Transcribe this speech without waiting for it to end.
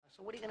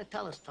So what are you going to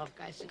tell us, tough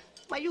guy? Said,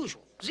 my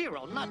usual.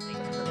 0, nothing.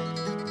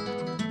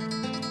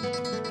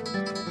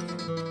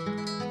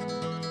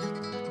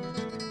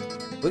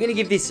 We're going to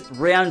give this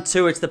round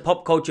 2. It's the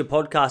Pop Culture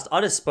Podcast.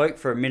 I just spoke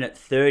for a minute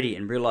 30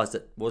 and realised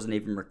it wasn't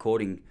even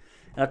recording.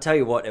 And I'll tell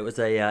you what, it was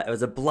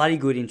a bloody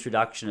good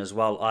introduction as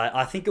well.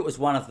 I think it was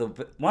one of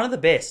the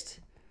best.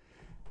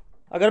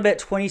 I got about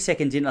 20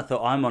 seconds in. I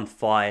thought, I'm on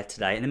fire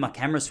today. And then my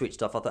camera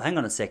switched off. I thought, hang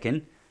on a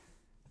second.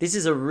 This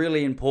is a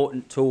really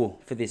important tool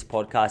for this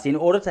podcast. In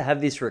order to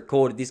have this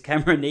recorded, this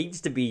camera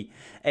needs to be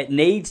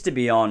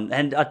on.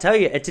 And I tell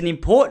you, it's an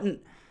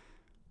important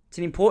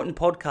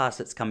podcast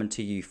that's coming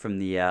to you from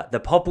the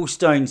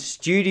Popplestone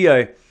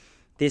studio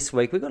this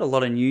week. We've got a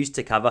lot of news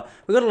to cover.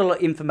 We've got a lot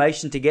of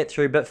information to get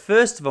through. But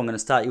first of all, I'm going to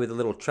start you with a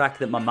little track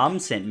that my mum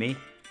sent me.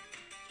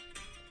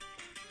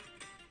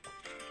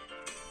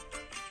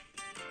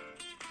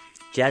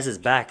 Jazz is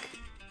back.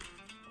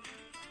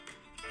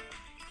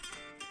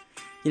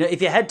 You know,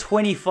 if you had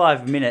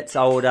 25 minutes,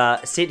 I would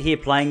sit here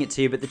playing it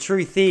to you. But the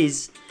truth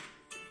is,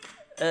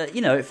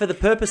 for the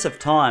purpose of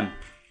time,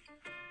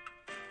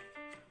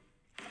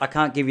 I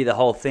can't give you the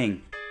whole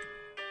thing.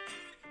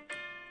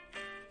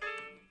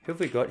 Who have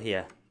we got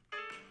here?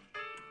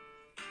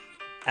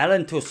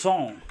 Alain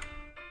Toussaint.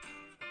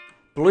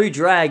 Blue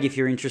Drag, if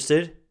you're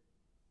interested.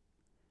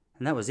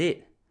 And that was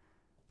it.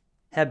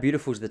 How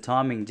beautiful is the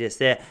timing just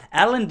there.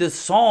 Alain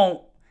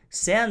Toussaint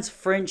sounds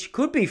French,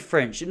 could be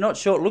French, not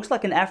sure. It looks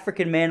like an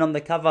African man on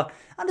the cover.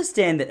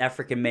 Understand that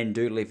African men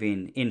do live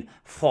in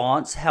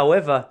France.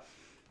 However,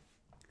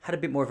 had a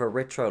bit more of a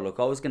retro look.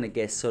 I was going to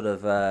guess sort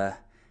of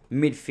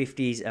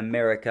mid-50s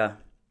America.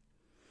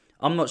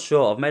 I'm not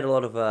sure. I've made a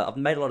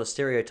lot of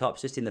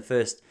stereotypes just in the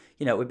first,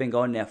 we've been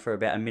going now for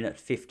about a minute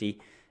 50.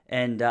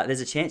 And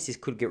there's a chance this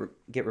could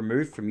get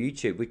removed from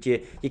YouTube, which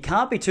you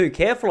can't be too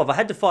careful of. I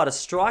had to fight a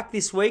strike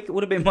this week. It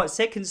would have been my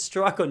second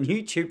strike on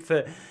YouTube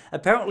for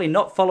apparently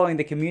not following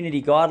the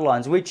community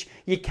guidelines, which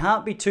you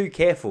can't be too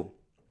careful.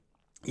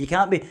 You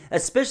can't be,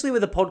 especially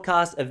with a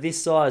podcast of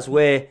this size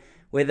where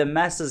the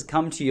masses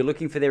come to you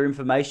looking for their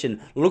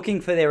information,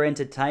 looking for their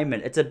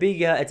entertainment. It's a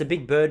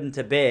big burden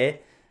to bear,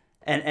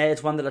 and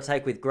it's one that I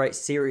take with great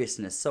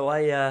seriousness. So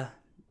I'm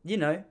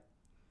doing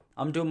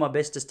my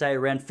best to stay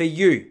around for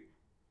you.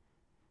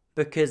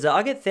 Because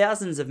I get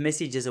thousands of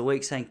messages a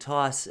week saying,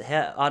 Tice,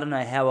 I don't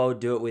know how I would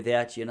do it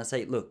without you. And I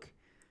say, look,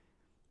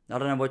 I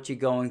don't know what you're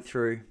going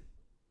through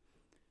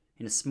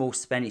in a small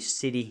Spanish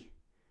city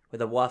where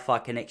the Wi-Fi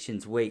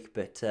connection's weak,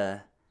 but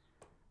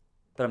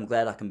I'm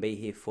glad I can be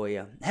here for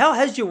you. How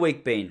has your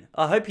week been?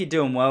 I hope you're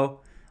doing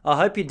well.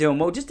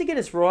 Just to get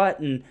us right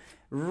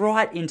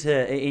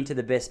into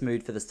the best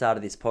mood for the start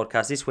of this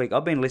podcast. This week,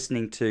 I've been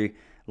listening to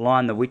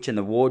Lion, the Witch and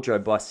the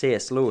Wardrobe by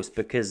C.S. Lewis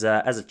because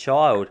as a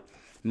child,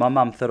 my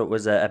mum thought it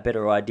was a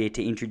better idea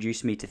to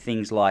introduce me to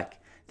things like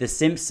The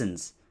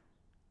Simpsons.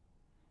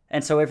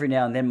 And so every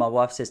now and then my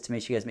wife says to me,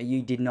 she goes,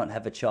 you did not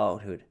have a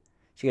childhood.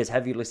 She goes,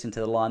 have you listened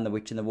to The Lion, the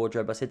Witch and the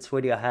Wardrobe? I said,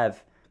 sweetie, I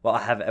have. Well,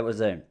 I have. It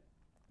was I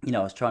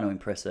was trying to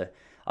impress her.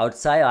 I would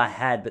say I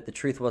had, but the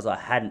truth was I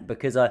hadn't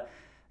because I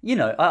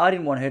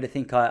didn't want her to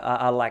think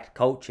I lacked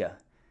culture.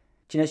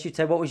 Do you know, she'd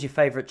say, what was your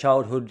favourite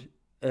childhood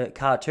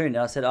cartoon? And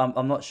I said,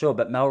 I'm not sure,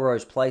 but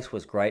Melrose Place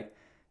was great.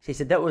 She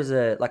said, that was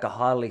a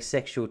highly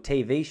sexual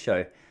TV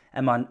show.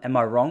 Am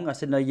I wrong? I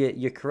said, no,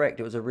 you're correct.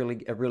 It was a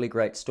really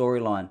great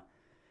storyline.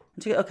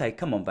 And she goes, okay,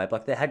 come on, babe.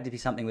 There had to be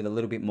something with a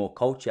little bit more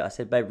culture. I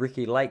said, babe,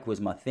 Ricky Lake was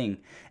my thing.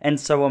 And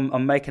so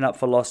I'm making up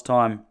for lost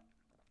time.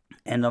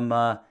 And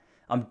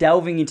I'm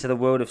delving into the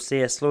world of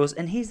C.S. Lewis.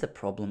 And here's the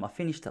problem. I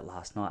finished it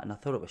last night and I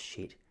thought it was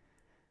shit.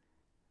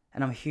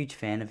 And I'm a huge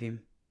fan of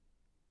him.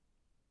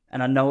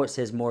 And I know it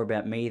says more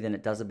about me than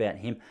it does about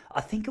him.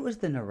 I think it was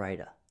the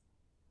narrator.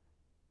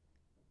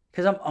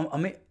 Because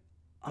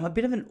I'm a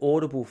bit of an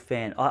Audible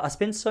fan. I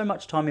spend so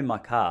much time in my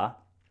car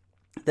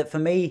that for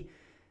me,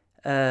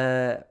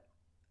 I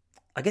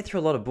get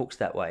through a lot of books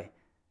that way.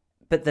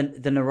 But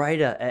the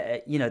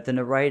narrator, the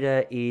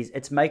narrator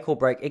it's make or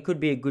break. It could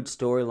be a good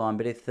storyline,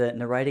 but if the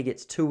narrator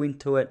gets too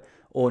into it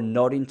or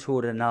not into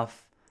it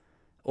enough,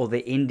 or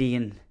the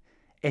Indian,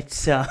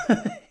 it's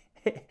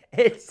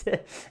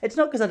it's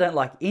not because I don't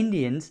like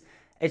Indians.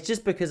 It's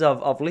just because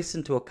I've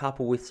listened to a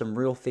couple with some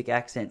real thick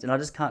accents and I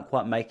just can't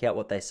quite make out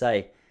what they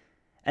say.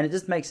 And it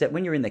just makes it,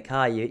 when you're in the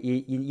car,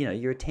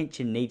 your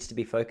attention needs to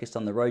be focused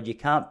on the road. You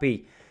can't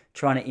be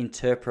trying to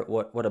interpret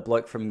what a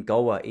bloke from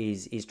Goa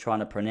is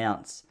trying to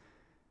pronounce.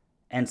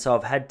 And so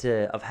I've had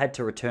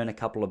to return a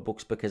couple of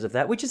books because of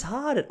that, which is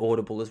hard at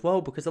Audible as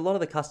well because a lot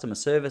of the customer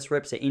service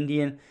reps are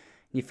Indian.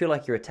 You feel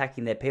like you're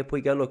attacking their people.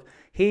 You go, look,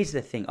 here's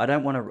the thing. I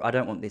don't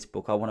want this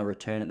book. I want to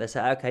return it. They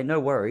say, okay, no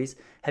worries.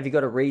 Have you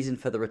got a reason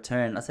for the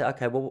return? I say,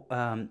 okay, well,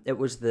 it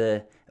was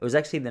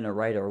actually the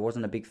narrator. I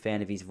wasn't a big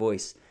fan of his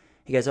voice.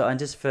 He goes, oh, and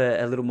just for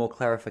a little more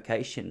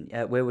clarification,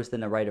 where was the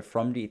narrator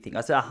from, do you think?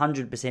 I said,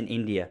 100%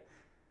 India.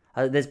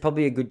 There's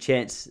probably a good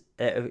chance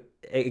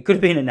it could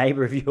have been a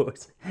neighbour of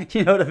yours.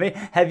 You know what I mean?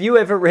 Have you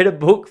ever read a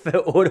book for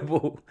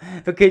Audible?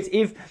 Because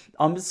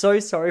I'm so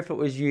sorry if it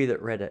was you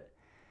that read it.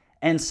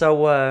 And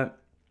so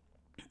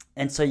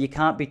And so you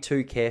can't be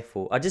too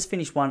careful. I just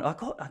finished one. I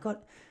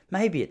got,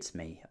 maybe it's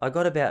me.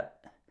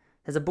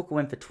 There's a book that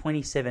went for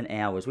 27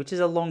 hours, which is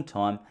a long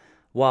time.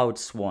 Wild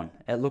Swan.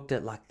 It looked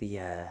at like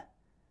it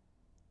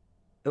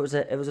was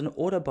an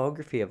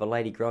autobiography of a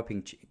lady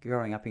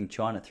growing up in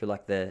China through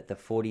like the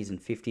 40s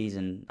and 50s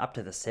and up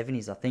to the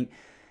 70s, I think.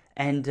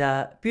 And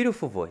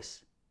beautiful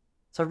voice.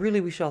 So I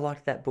really wish I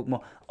liked that book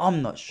more.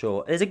 I'm not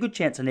sure. There's a good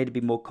chance I need to be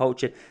more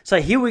cultured.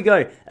 So here we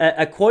go.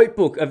 A quote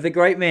book of the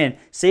great man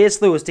C.S.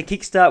 Lewis to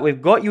kickstart.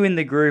 We've got you in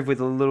the groove with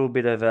a little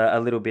bit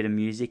of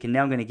music, and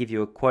now I'm going to give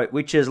you a quote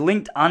which is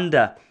linked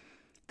under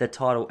the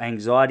title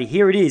Anxiety.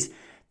 Here it is.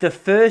 The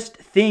first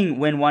thing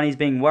when one is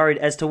being worried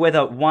as to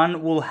whether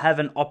one will have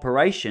an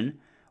operation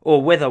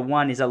or whether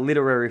one is a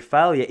literary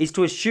failure is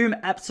to assume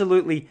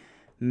absolutely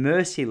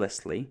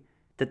mercilessly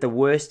that the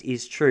worst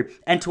is true,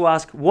 and to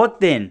ask, what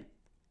then?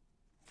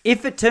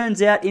 If it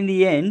turns out in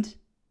the end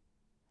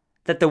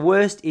that the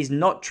worst is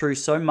not true,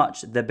 so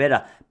much the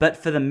better. But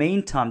for the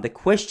meantime, the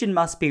question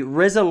must be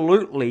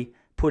resolutely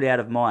put out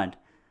of mind.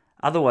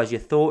 Otherwise,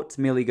 your thoughts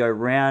merely go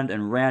round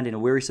and round in a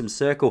wearisome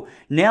circle.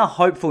 Now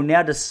hopeful,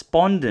 now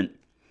despondent,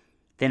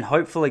 then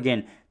hopeful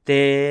again.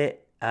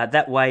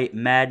 That way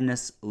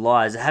madness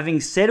lies.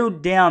 Having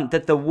settled down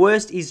that the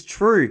worst is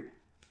true,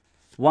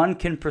 one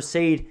can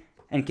proceed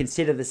and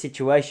consider the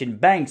situation.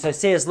 Bang! So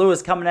C.S.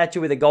 Lewis coming at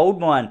you with a gold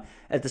mine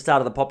at the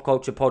start of the Pop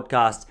Culture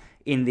Podcast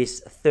in this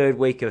third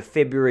week of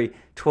February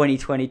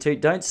 2022.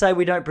 Don't say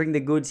we don't bring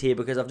the goods here,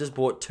 because I've just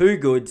bought 2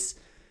 goods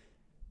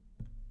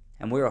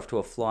and we're off to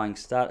a flying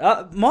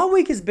start. My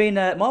week has been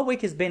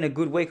a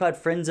good week. I had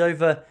friends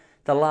over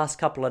the last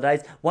couple of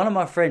days. One of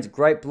my friends,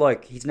 great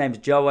bloke, his name's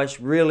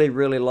Joash, really,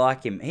 really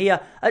like him.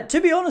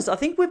 To be honest, I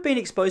think we've been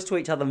exposed to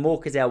each other more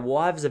because our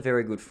wives are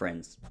very good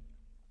friends.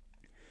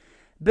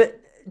 But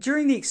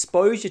during the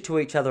exposure to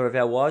each other of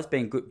our wives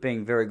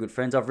being very good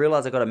friends, I've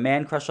realised I've got a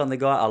man crush on the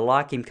guy. I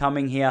like him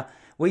coming here.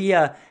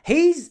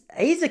 He's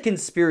a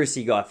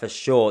conspiracy guy for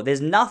sure.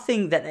 There's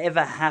nothing that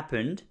ever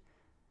happened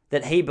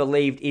that he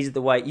believed is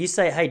the way. You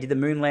say, hey, did the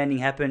moon landing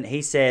happen?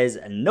 He says,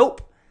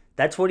 nope.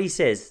 That's what he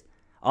says.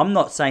 I'm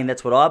not saying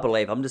that's what I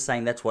believe. I'm just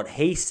saying that's what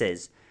he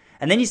says.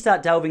 And then you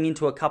start delving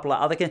into a couple of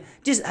other...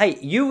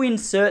 you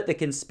insert the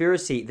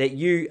conspiracy that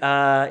you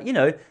are,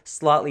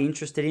 slightly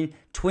interested in.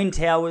 Twin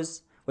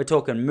Towers. We're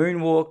talking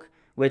moonwalk.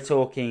 We're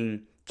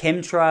talking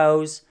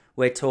chemtrails.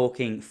 We're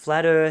talking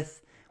flat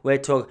earth.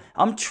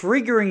 I'm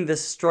triggering the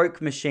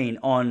stroke machine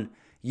on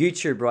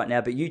YouTube right now.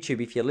 But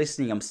YouTube, if you're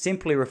listening, I'm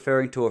simply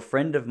referring to a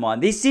friend of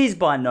mine. This is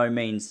by no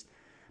means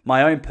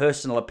my own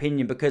personal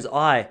opinion, because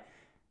I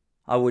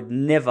would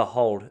never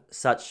hold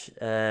such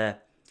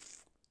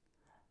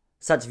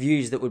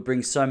views that would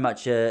bring so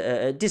much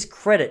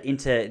discredit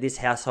into this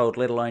household,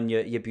 let alone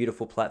your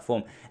beautiful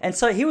platform. And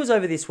so he was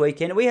over this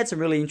weekend, and we had some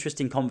really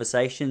interesting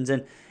conversations.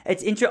 And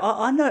it's interesting.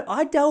 I know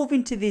I delve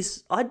into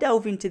this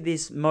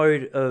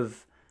mode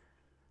of,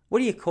 what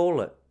do you call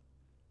it?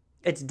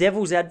 It's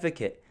devil's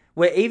advocate,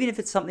 where even if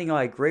it's something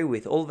I agree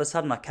with, all of a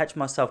sudden I catch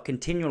myself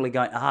continually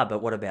going,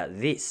 but what about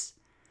this?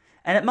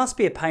 And it must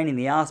be a pain in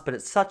the ass, but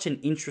it's such an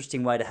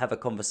interesting way to have a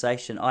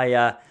conversation.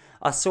 I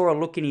saw a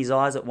look in his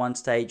eyes at one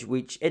stage,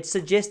 which it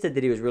suggested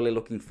that he was really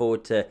looking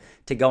forward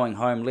to going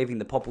home, leaving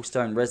the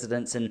Popplestone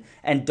residence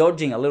and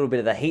dodging a little bit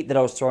of the heat that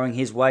I was throwing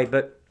his way.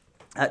 But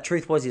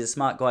truth was, he's a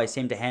smart guy. He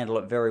seemed to handle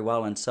it very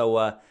well. And so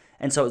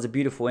it was a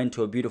beautiful end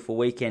to a beautiful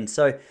weekend.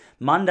 So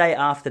Monday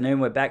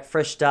afternoon, we're back,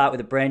 fresh start with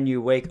a brand new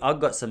week.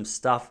 I've got some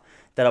stuff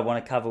that I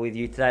want to cover with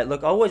you today.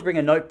 Look, I always bring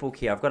a notebook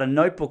here. I've got a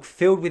notebook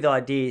filled with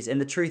ideas,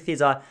 and the truth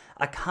is I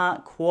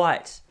can't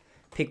quite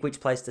pick which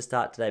place to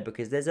start today,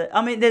 because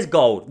there's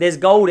gold. There's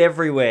gold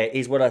everywhere,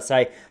 is what I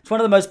say. It's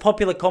one of the most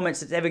popular comments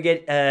that ever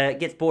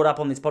gets brought up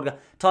on this podcast.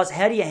 Tyson,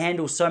 how do you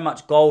handle so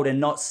much gold and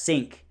not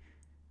sink?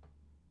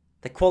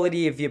 The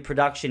quality of your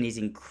production is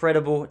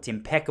incredible. It's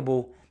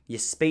impeccable. Your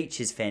speech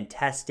is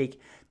fantastic.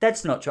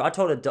 That's not true. I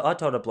told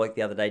a bloke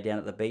the other day down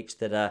at the beach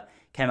that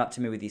came up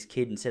to me with his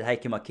kid and said, hey,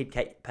 can my kid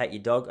pat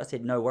your dog? I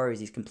said, no worries,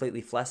 he's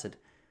completely flaccid.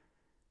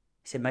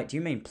 He said, mate, do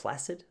you mean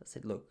placid? I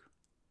said, look,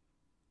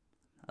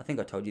 I think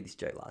I told you this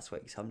joke last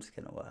week, so I'm just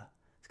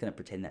gonna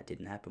pretend that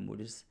didn't happen. We'll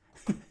just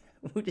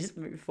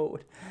move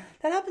forward.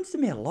 That happens to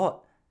me a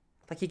lot.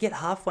 Like, you get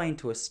halfway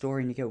into a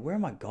story and you go, where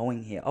am I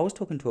going here? I was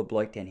talking to a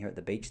bloke down here at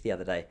the beach the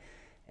other day,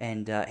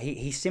 and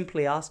he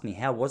simply asked me,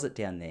 how was it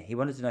down there? He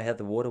wanted to know how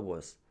the water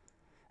was.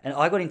 And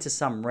I got into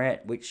some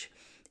rant, which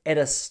it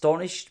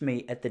astonished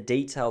me at the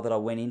detail that I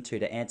went into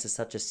to answer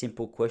such a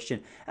simple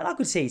question. And I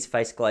could see his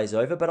face glaze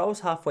over, but I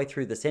was halfway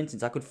through the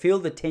sentence. I could feel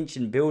the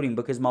tension building,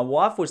 because my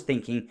wife was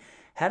thinking,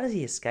 how does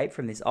he escape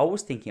from this? I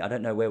was thinking, I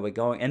don't know where we're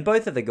going. And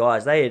both of the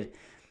guys, they had...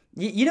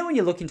 You know when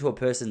you look into a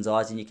person's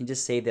eyes and you can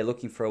just see they're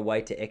looking for a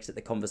way to exit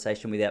the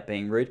conversation without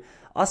being rude?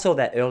 I saw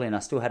that early, and I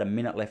still had a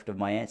minute left of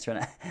my answer,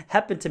 and it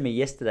happened to me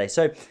yesterday.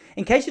 So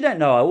in case you don't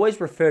know, I always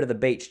refer to the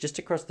beach just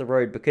across the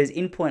road, because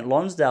in Point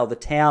Lonsdale, the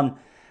town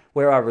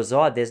where I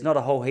reside, there's not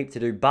a whole heap to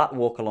do but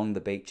walk along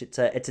the beach. It's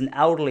an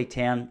elderly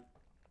town.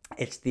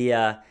 It's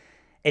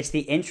It's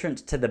the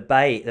entrance to the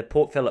bay, the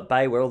Port Phillip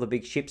Bay, where all the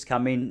big ships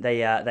come in.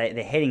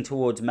 They're heading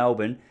towards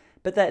Melbourne,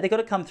 but they've got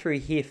to come through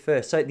here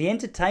first. So the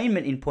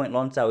entertainment in Point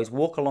Lonsdale is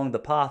walk along the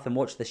path and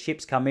watch the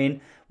ships come in,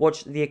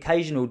 watch the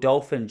occasional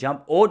dolphin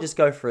jump, or just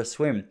go for a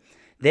swim.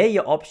 They're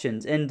your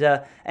options. And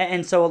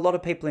so a lot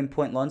of people in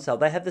Point Lonsdale,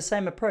 they have the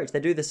same approach. They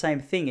do the same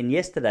thing. And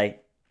yesterday,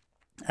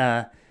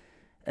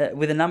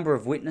 with a number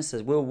of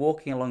witnesses, we were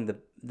walking along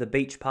the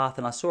beach path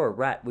and I saw a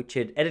rat which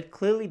had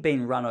clearly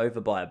been run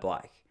over by a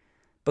bike.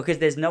 Because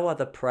there's no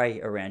other prey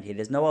around here.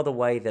 There's no other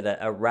way that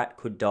a rat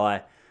could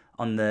die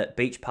on the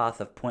beach path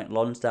of Point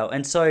Lonsdale.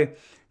 And so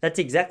that's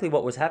exactly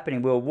what was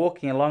happening. We were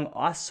walking along.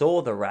 I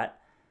saw the rat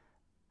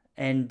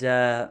and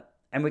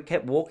we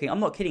kept walking. I'm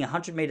not kidding.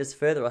 100 meters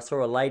further, I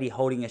saw a lady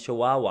holding a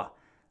chihuahua,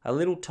 a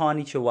little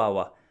tiny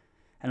chihuahua.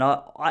 And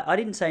I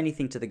didn't say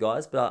anything to the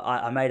guys, but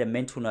I made a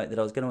mental note that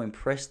I was going to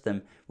impress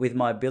them with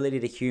my ability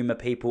to humour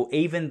people,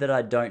 even that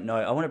I don't know.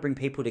 I want to bring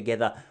people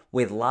together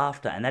with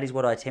laughter, and that is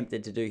what I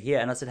attempted to do here.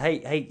 And I said,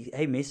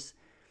 hey, miss.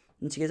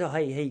 And she goes, oh,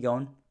 hey, how you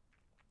going?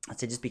 I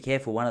said, just be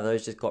careful. One of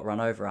those just got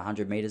run over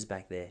 100 metres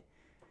back there.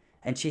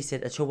 And she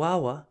said, a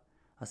chihuahua?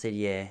 I said,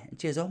 yeah.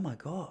 And she goes, oh, my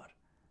God.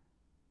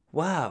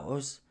 Wow. I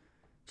was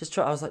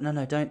like,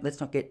 no, don't. Let's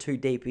not get too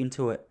deep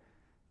into it.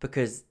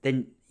 Because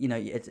then,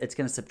 it's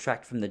going to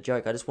subtract from the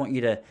joke. I just want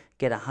you to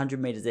get 100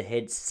 meters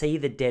ahead, see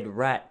the dead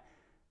rat,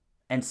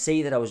 and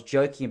see that I was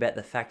joking about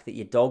the fact that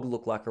your dog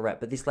looked like a rat.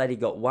 But this lady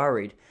got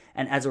worried,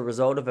 and as a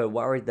result of her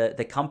worried,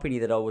 the company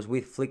that I was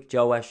with, Flick,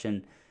 Joash,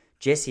 and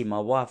Jessie, my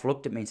wife,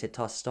 looked at me and said,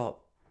 Toss,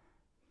 stop.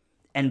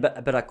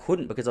 But I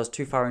couldn't because I was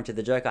too far into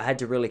the joke. I had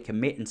to really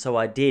commit, and so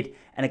I did.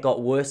 And it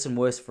got worse and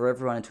worse for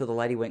everyone until the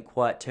lady went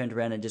quiet, turned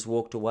around, and just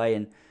walked away.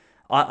 And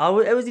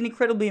it was an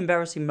incredibly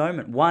embarrassing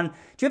moment.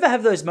 Do you ever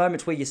have those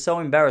moments where you're so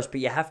embarrassed,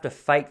 but you have to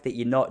fake that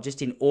you're not,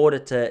 just in order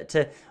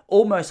to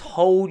almost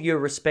hold your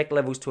respect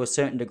levels to a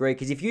certain degree?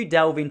 Because if you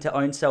delve into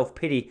own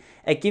self-pity,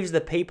 it gives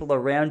the people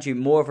around you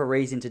more of a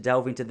reason to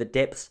delve into the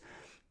depths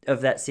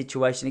of that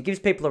situation. It gives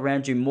people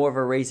around you more of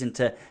a reason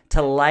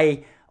to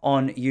lay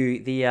on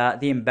you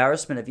the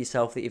embarrassment of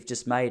yourself that you've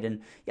just made.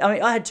 And I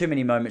mean, I had too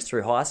many moments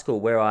through high school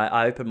where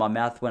I opened my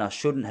mouth when I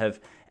shouldn't have,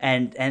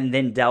 and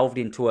then delved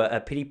into a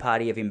pity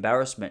party of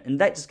embarrassment.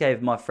 And that just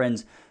gave my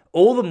friends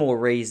all the more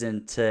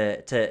reason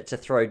to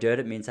throw dirt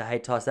at me and say, hey,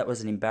 Tice, that was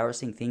an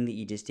embarrassing thing that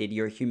you just did.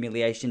 You're a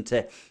humiliation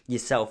to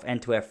yourself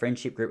and to our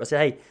friendship group. I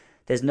said, hey,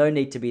 there's no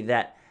need to be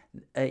that,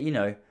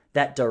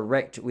 that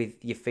direct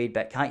with your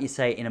feedback. Can't you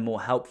say it in a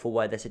more helpful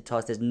way? They said,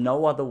 Tice, there's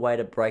no other way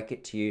to break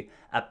it to you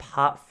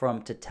apart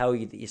from to tell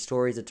you that your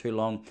stories are too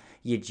long,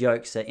 your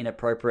jokes are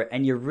inappropriate,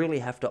 and you really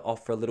have to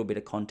offer a little bit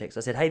of context.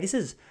 I said, hey, this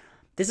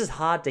is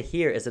hard to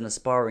hear as an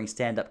aspiring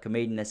stand-up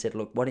comedian. They said,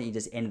 look, why don't you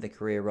just end the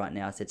career right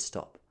now? I said,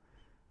 stop.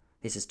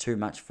 This is too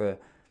much for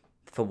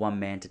one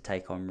man to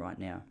take on right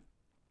now.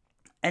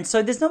 And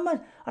so there's not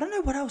much, I don't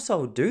know what else I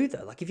would do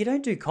though. Like if you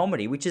don't do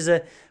comedy,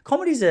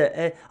 comedy's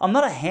I'm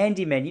not a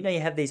handyman.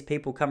 You have these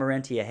people come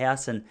around to your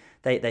house and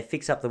they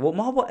fix up the wall.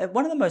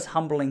 One of the most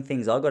humbling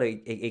things I got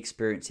to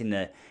experience in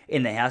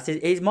the house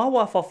is my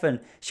wife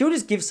often, she'll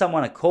just give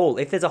someone a call.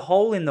 If there's a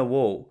hole in the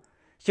wall,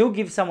 she'll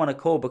give someone a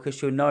call because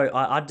she'll know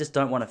I just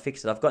don't want to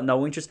fix it. I've got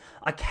no interest.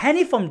 I can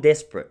if I'm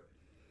desperate.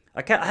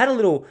 I had a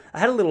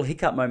little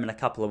hiccup moment a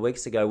couple of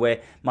weeks ago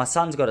where my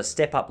son's got a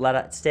step-up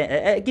ladder.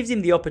 It gives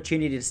him the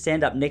opportunity to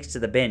stand up next to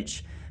the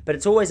bench, but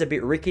it's always a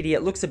bit rickety.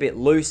 It looks a bit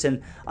loose,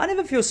 and I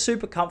never feel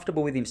super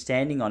comfortable with him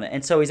standing on it.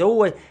 And so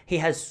he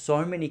has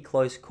so many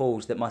close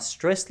calls that my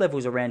stress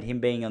levels around him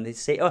being on this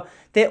seat,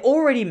 they're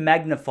already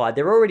magnified.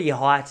 They're already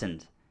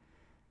heightened.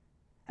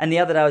 And the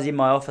other day I was in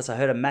my office. I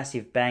heard a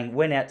massive bang.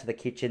 Went out to the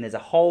kitchen. There's a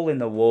hole in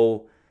the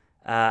wall.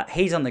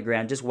 He's on the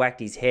ground, just whacked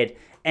his head.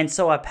 And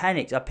so I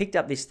panicked. I picked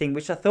up this thing,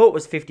 which I thought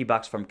was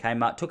 $50 from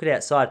Kmart, took it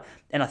outside,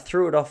 and I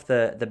threw it off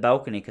the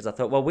balcony because I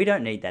thought, well, we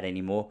don't need that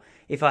anymore.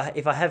 If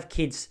I have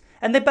kids,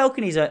 and the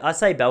balconies, I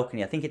say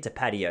balcony, I think it's a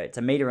patio. It's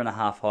 1.5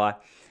 meters high.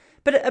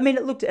 But I mean,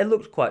 it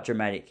looked quite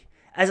dramatic.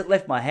 As it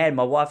left my hand,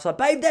 my wife's like,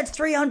 babe, that's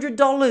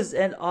 $300.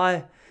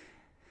 And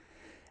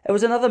it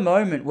was another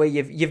moment where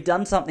you've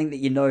done something that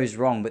you know is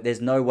wrong, but there's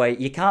no way,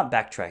 you can't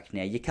backtrack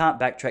now. You can't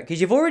backtrack because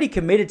you've already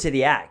committed to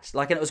the act.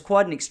 And it was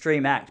quite an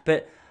extreme act,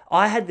 but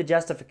I had the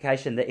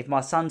justification that if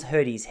my son's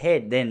hurt his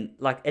head, then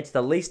it's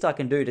the least I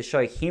can do to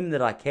show him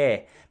that I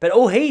care. But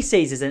all he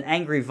sees is an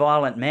angry,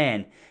 violent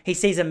man. He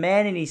sees a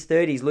man in his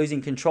 30s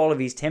losing control of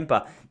his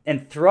temper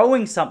and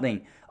throwing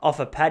something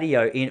off a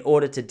patio in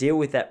order to deal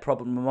with that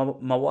problem.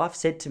 My wife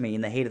said to me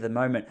in the heat of the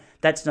moment,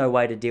 "That's no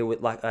way to deal with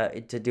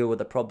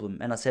the problem."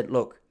 And I said,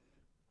 "Look,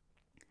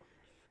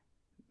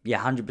 you're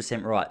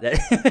 100% right.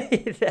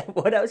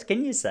 What else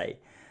can you say?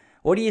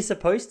 What are you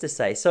supposed to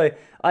say?" So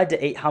I had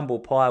to eat humble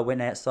pie,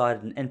 went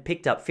outside and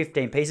picked up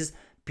 15 pieces.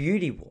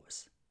 Beauty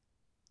was,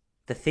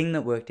 the thing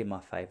that worked in my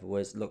favor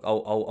was, look,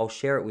 I'll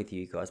share it with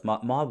you guys.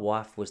 My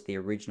wife was the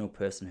original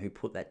person who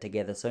put that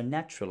together. So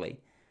naturally,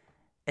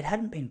 it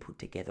hadn't been put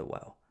together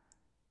well.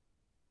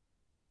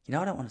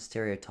 I don't want to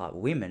stereotype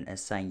women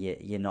as saying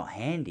you're not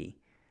handy.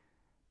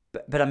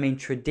 But I mean,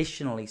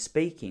 traditionally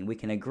speaking, we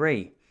can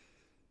agree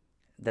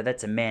that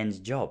that's a man's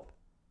job.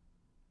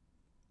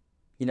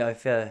 You know,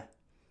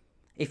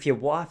 if your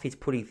wife is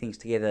putting things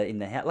together in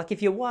the house, like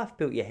if your wife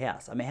built your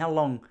house, I mean, how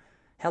long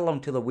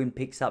till the wind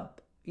picks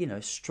up,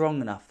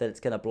 strong enough that it's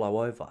going to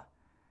blow over?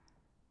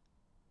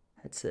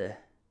 I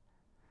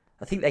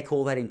think they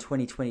call that in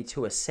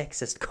 2022 a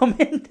sexist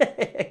comment.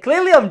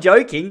 Clearly I'm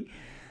joking.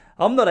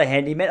 I'm not a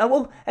handyman. Oh,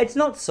 well, it's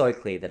not so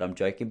clear that I'm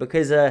joking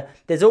because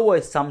there's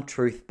always some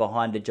truth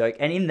behind a joke.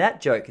 And in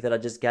that joke that I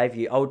just gave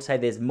you, I would say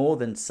there's more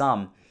than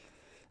some.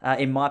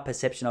 In my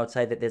perception, I would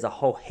say that there's a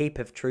whole heap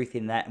of truth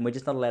in that, and we're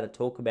just not allowed to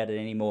talk about it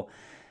anymore.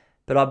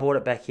 But I bought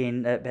it back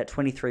in about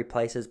 23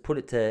 places,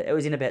 it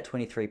was in about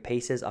 23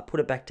 pieces. I put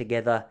it back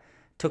together,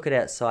 took it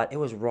outside. It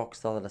was rock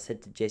solid. I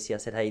said to Jesse, I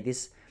said, hey,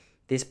 this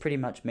pretty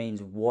much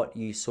means what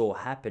you saw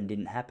happen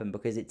didn't happen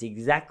because it's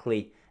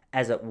exactly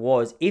as it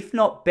was, if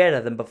not better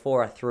than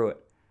before I threw it.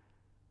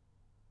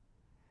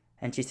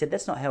 And she said,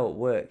 that's not how it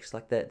works.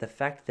 Like the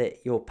fact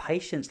that your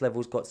patience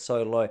levels got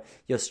so low,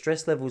 your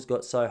stress levels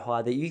got so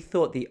high that you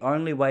thought the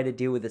only way to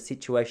deal with the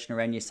situation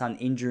around your son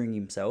injuring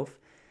himself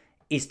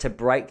is to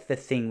break the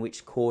thing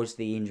which caused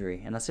the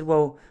injury. And I said,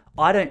 well,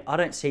 I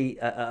don't see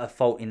a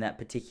fault in that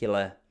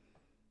particular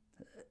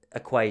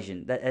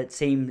equation. That it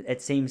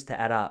seems to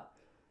add up.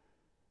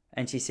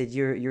 And she said,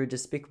 you're a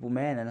despicable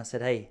man. And I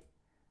said, hey,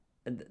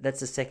 that's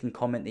the second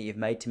comment that you've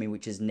made to me,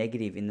 which is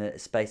negative in the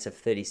space of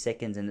 30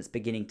 seconds, and it's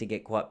beginning to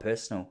get quite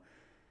personal.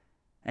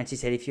 And she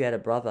said, if you had a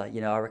brother,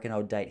 I reckon I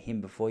would date him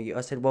before you.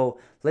 I said, well,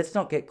 let's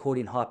not get caught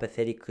in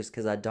hypotheticals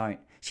because I don't.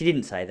 She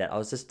didn't say that. I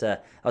was just, I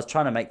was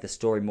trying to make the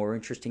story more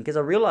interesting because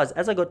I realized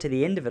as I got to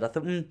the end of it, I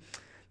thought,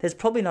 there's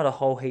probably not a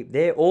whole heap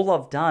there. All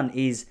I've done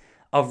is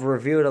I've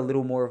revealed a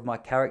little more of my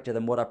character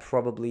than what I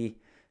probably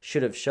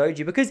should have showed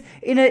you. Because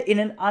in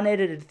an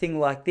unedited thing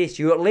like this,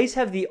 you at least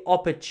have the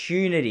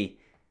opportunity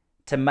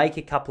to make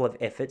a couple of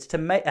efforts, to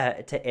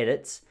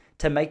edits,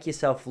 to make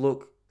yourself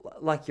look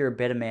like you're a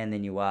better man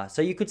than you are.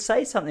 So you could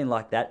say something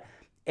like that,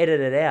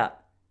 edit it out,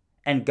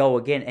 and go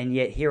again. And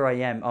yet here I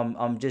am.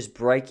 I'm just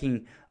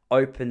breaking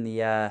open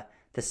the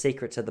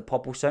secrets of the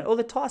Popplestone or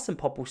the Tyson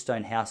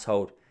Popplestone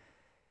household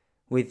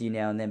with you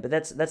now and then. But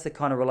that's the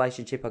kind of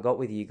relationship I got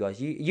with you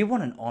guys. You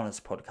want an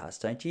honest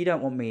podcast, don't you? You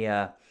don't want me,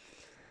 how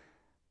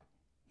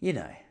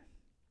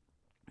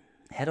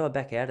do I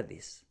back out of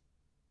this?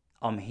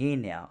 I'm here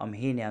now,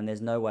 and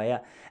there's no way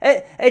out.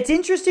 It's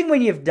interesting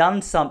when you've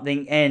done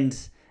something and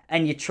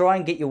you try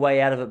and get your way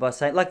out of it by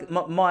saying, like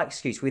my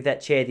excuse with that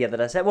chair the other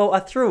day, I said, well, I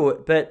threw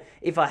it, but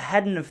if I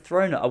hadn't have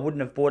thrown it, I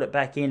wouldn't have brought it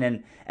back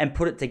in and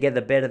put it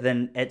together better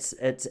than it's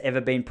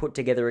ever been put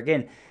together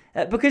again.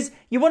 Because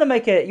you want to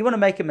make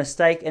a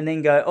mistake and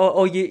then go,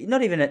 or you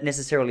not even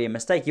necessarily a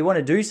mistake. You want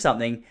to do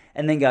something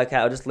and then go, okay,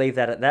 I'll just leave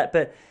that at that.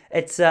 But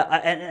it's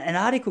an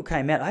article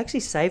came out. I actually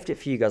saved it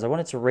for you guys. I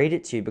wanted to read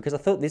it to you because I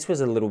thought this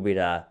was a little bit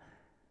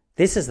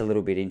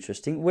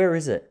interesting. Where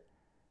is it?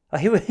 Oh,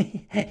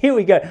 here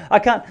we go. I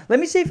can't. Let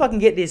me see if I can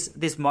get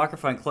this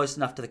microphone close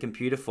enough to the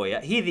computer for you.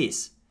 Hear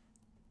this.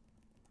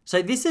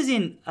 So this is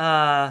in.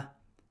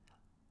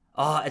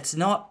 It's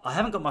not. I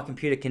haven't got my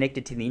computer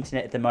connected to the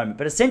internet at the moment.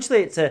 But essentially,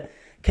 it's a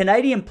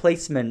Canadian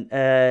policeman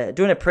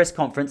doing a press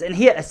conference, and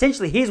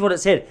here's what it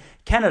said: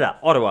 Canada,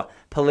 Ottawa,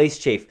 police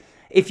chief.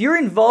 If you're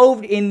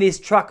involved in this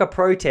trucker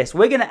protest,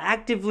 we're going to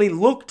actively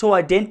look to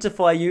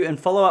identify you and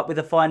follow up with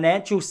the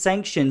financial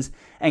sanctions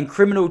and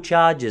criminal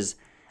charges.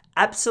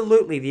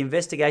 Absolutely, the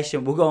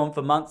investigation will go on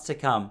for months to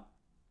come.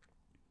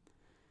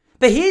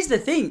 But here's the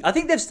thing. I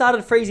think they've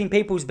started freezing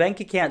people's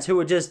bank accounts who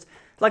are just...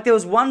 Like, there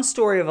was one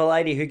story of a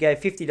lady who gave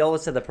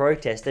 $50 to the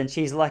protest, and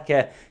she's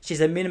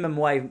a minimum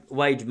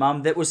wage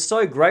mum that was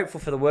so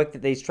grateful for the work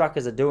that these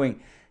truckers are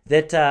doing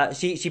that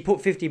she put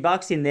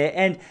 $50 in there.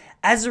 And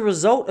as a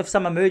result of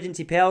some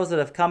emergency powers that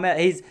have come out,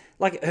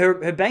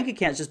 her bank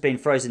account's just been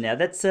frozen now.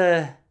 That's...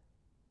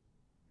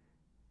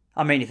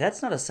 I mean, if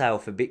that's not a sale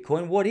for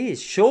Bitcoin, what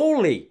is?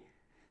 Surely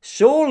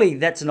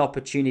that's an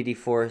opportunity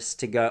for us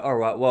to go, all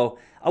right, well,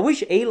 I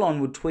wish Elon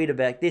would tweet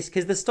about this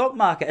because the stock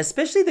market,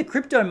 especially the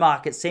crypto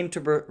market, seemed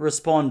to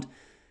respond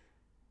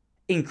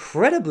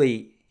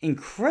incredibly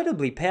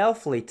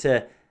powerfully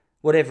to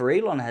whatever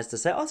Elon has to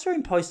say. I saw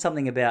him post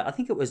something about, I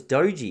think it was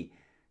Doji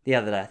the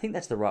other day. I think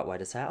that's the right way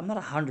to say it. I'm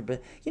not 100%.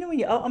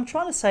 I'm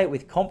trying to say it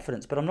with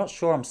confidence, but I'm not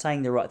sure I'm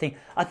saying the right thing.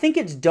 I think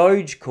it's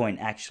Dogecoin,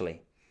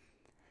 actually.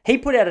 He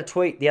put out a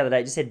tweet the other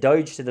day, just said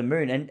Doge to the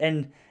moon,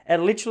 and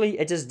literally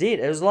it just did.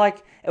 It was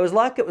like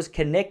it was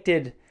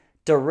connected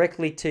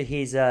directly to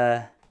his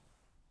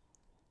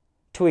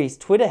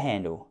Twitter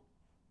handle.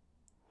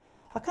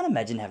 I can't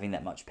imagine having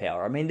that much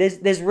power. I mean,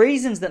 there's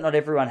reasons that not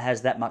everyone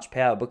has that much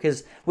power,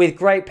 because with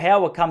great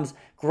power comes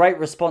great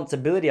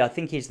responsibility, I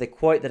think is the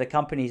quote that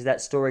accompanies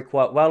that story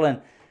quite well.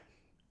 And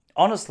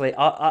honestly,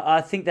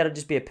 I think that'd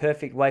just be a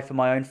perfect way for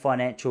my own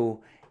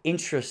financial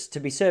interests to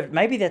be served.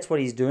 Maybe that's what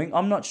he's doing.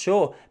 I'm not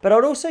sure. But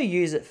I'd also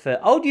use it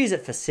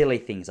for silly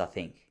things, I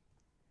think.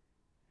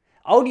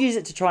 I would use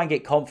it to try and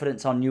get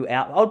confidence on new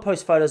out. I would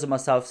post photos of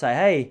myself saying,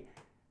 hey,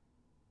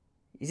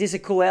 Is this a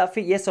cool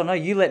outfit? Yes or no?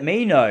 You let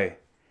me know.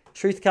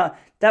 Truth can't...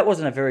 That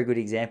wasn't a very good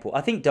example.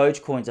 I think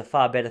Dogecoin's a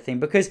far better thing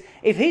because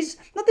if he's...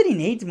 Not that he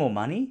needs more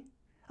money.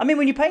 I mean,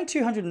 when you're paying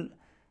 200...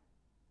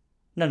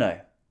 No.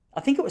 I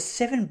think it was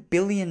 $7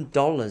 billion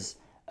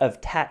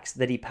of tax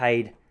that he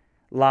paid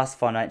last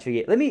financial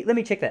year. Let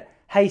me check that.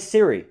 Hey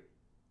Siri,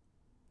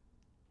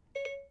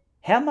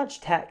 how much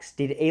tax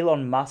did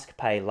Elon Musk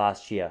pay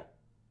last year?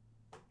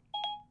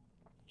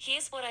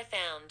 Here's what I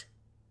found.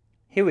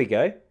 Here we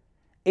go.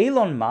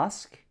 Elon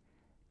Musk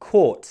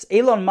courts.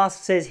 Elon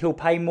Musk says he'll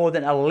pay more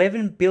than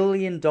 $11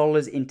 billion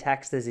in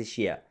taxes this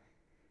year.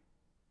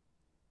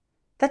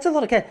 That's a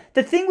lot of cash.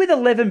 The thing with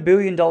 $11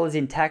 billion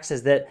in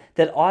taxes that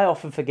I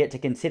often forget to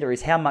consider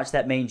is how much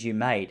that means you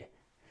made.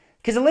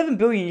 Because $11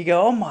 billion, you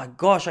go, oh my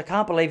gosh, I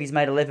can't believe he's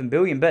made $11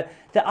 billion. But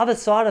the other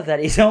side of that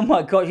is, oh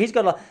my gosh, he's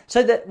got a...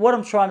 So that what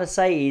I'm trying to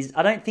say is,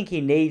 I don't think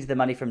he needs the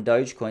money from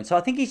Dogecoin. So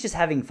I think he's just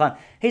having fun.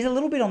 He's a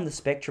little bit on the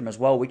spectrum as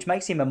well, which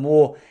makes him a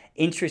more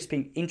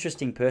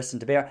interesting person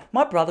to be around.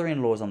 My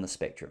brother-in-law's on the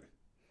spectrum.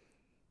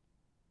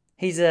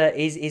 He's got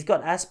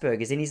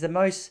Asperger's, and he's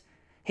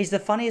the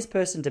funniest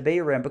person to be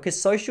around because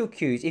social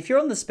cues, if you're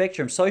on the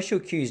spectrum, social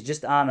cues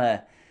just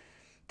aren't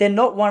they're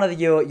not one of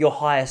your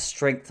highest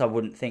strengths, I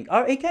wouldn't think.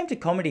 He came to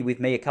comedy with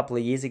me a couple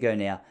of years ago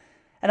now.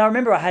 And I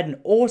remember I had an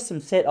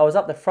awesome set. I was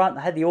up the front,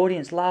 I had the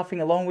audience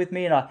laughing along with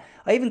me, and I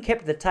even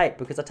kept the tape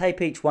because I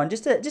tape each one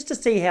just to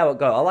see how it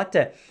goes. I like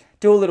to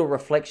do a little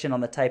reflection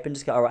on the tape and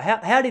just go, all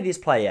right, how did this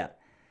play out?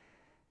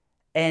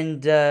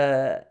 And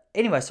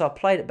anyway, so I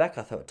played it back.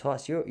 I thought,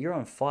 Tice, you're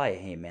on fire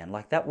here, man.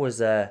 Like that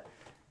was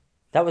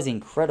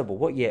incredible.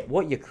 What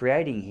you're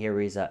creating here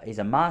is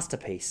a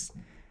masterpiece.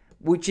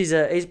 Which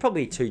is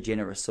probably too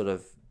generous sort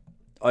of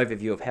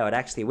overview of how it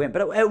actually went.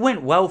 But it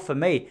went well for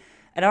me.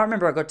 And I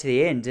remember I got to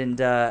the end and,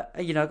 I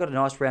got a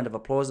nice round of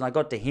applause and I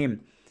got to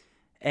him.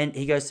 And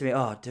he goes to me,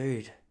 oh,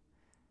 dude,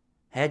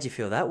 how'd you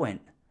feel that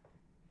went?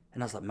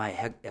 And I was like, mate,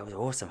 that was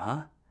awesome,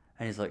 huh?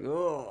 And he's like,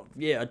 oh,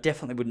 yeah, I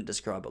definitely wouldn't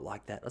describe it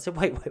like that. I said,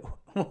 wait,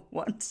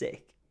 1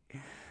 sec.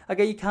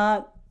 Okay, you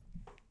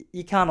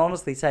can't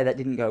honestly say that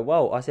didn't go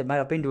well. I said, mate,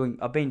 I've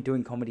been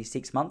doing comedy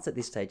 6 months at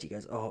this stage. He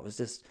goes, oh,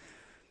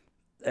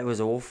 it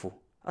was awful.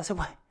 I said,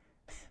 wait,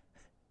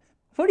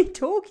 what are you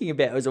talking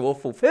about? It was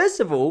awful. First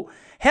of all,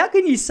 how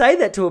can you say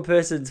that to a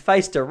person's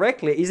face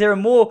directly? Is there a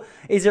more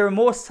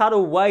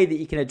subtle way that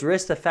you can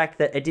address the fact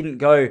that it didn't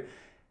go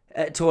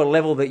to a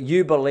level that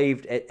you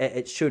believed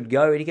it should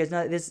go? And he goes,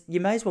 no,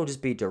 you may as well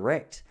just be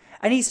direct.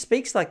 And he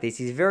speaks like this.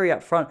 He's very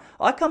upfront.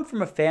 I come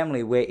from a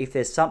family where if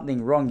there's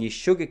something wrong, you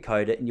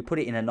sugarcoat it and you put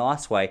it in a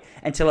nice way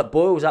until it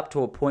boils up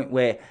to a point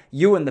where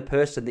you and the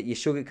person that you're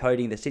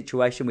sugarcoating the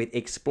situation with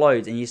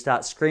explodes and you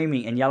start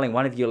screaming and yelling.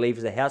 One of you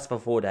leaves the house for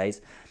 4 days.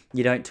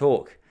 You don't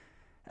talk.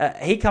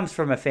 He comes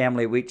from a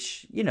family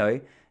which,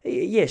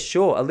 yeah,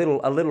 sure, a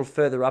little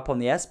further up on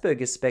the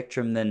Asperger's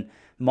spectrum than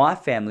my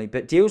family,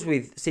 but deals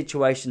with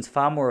situations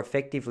far more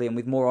effectively and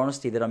with more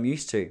honesty than I'm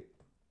used to.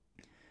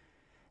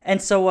 And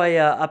so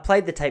I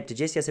played the tape to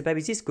Jessie. I said,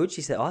 baby, is this good?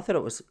 She said, I thought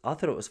it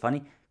was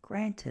funny.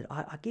 Granted,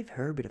 I give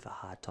her a bit of a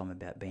hard time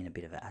about being a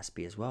bit of an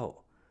Aspie as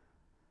well.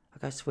 I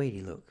go,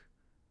 sweetie, look,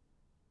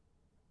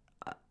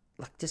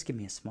 just give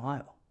me a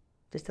smile.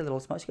 Just a little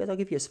smile. She goes, I'll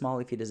give you a smile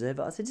if you deserve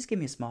it. I said, just give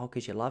me a smile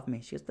because you love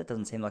me. She goes, that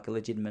doesn't seem like a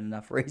legitimate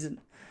enough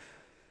reason.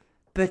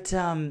 But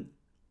how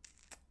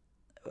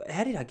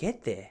did I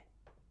get there?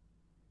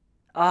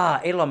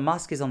 Elon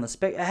Musk is on the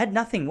spec. I had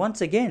nothing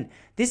once again.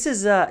 This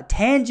is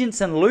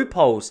tangents and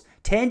loopholes.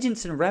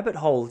 Tangents and rabbit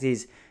holes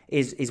is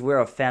where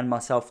I've found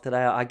myself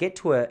today. I get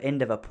to an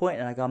end of a point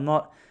and I go, I'm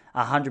not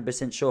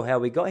 100% sure how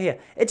we got here.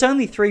 It's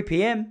only 3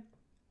 p.m.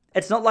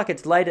 It's not like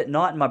it's late at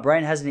night and my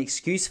brain has an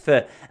excuse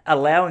for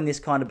allowing this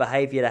kind of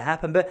behavior to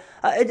happen. But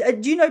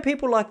do you know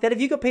people like that? Have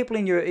you got people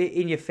in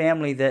your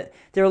family that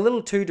they're a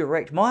little too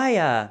direct?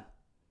 My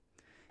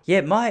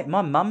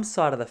mum's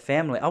side of the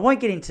family, I won't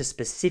get into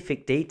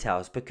specific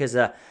details because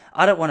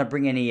I don't want to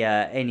bring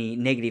any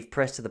negative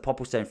press to the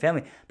Popplestone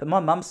family, but my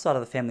mum's side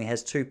of the family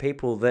has 2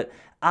 people that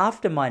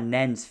after my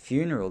nan's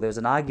funeral, there was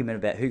an argument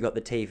about who got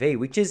the TV,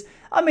 which is,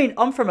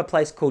 I'm from a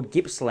place called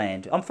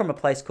Gippsland. I'm from a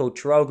place called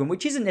Traralgon,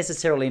 which isn't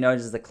necessarily known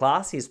as the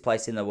classiest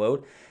place in the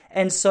world.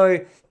 And so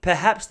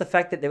perhaps the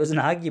fact that there was an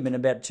argument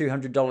about a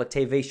 $200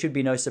 TV should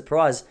be no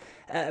surprise.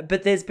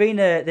 But there's been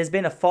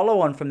a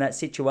follow-on from that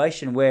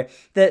situation where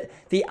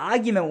the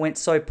argument went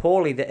so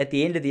poorly that at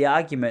the end of the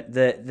argument,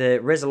 the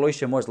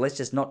resolution was, let's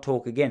just not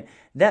talk again.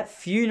 That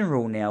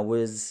funeral now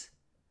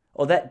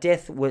that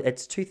death was,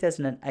 it's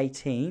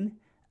 2018,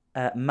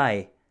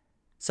 May.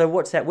 So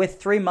what's that? We're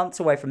 3 months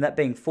away from that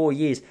being 4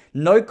 years.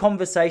 No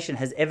conversation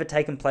has ever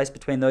taken place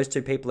between those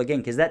 2 people again,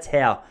 because that's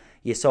how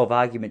you solve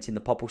arguments in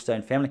the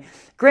Popplestone family.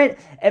 Grant,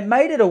 it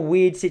made it a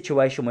weird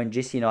situation when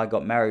Jessie and I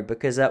got married,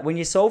 because when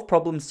you solve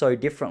problems so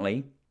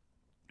differently,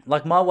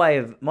 like my way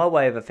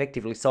of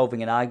effectively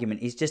solving an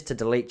argument is just to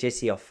delete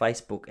Jessie off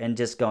Facebook and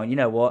just going, you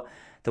know what,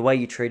 The way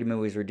you treated me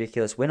was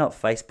ridiculous. We're not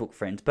Facebook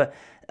friends. But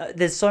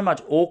there's so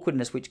much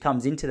awkwardness which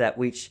comes into that,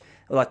 which,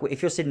 like,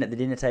 if you're sitting at the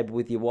dinner table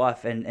with your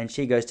wife and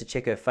she goes to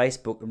check her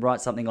Facebook and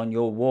write something on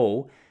your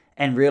wall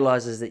and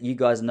realizes that you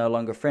guys are no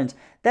longer friends,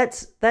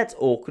 that's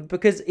awkward,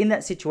 because in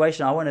that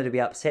situation, I wanted to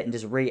be upset and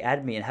just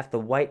re-add me and have to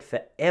wait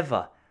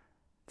forever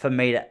for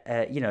me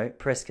to,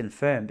 press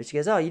confirm. But she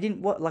goes, oh, you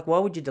didn't, what? Like, why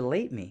would you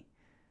delete me?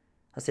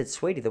 I said,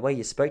 sweetie, the way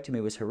you spoke to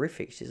me was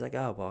horrific. She's like,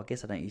 oh, well, I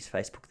guess I don't use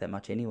Facebook that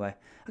much anyway.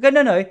 I go,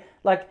 no,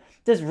 like,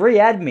 just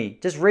re-add me.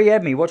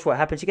 Watch what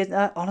happens. She goes,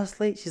 no,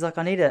 honestly, she's like,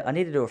 I need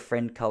to do a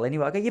friend cull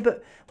anyway. I go, yeah,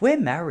 but we're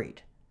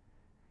married.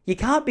 You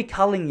can't be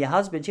culling your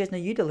husband. She goes, no,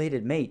 you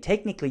deleted me.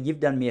 Technically, you've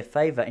done me a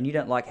favor and you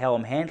don't like how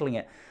I'm handling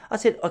it. I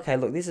said, okay,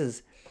 look, this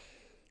is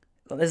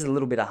a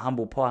little bit of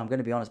humble pie, I'm going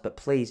to be honest, but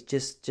please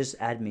just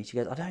add me. She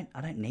goes, I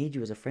don't need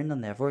you as a friend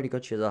on there. I've already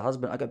got you as a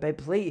husband. I go, babe,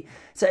 please.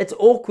 So it's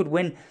awkward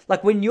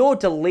when your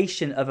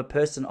deletion of a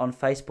person on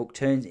Facebook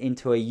turns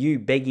into you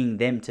begging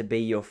them to be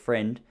your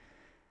friend.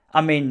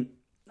 I mean,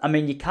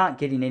 you can't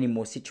get in any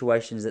more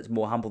situations that's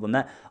more humble than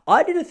that.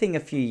 I did a thing a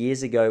few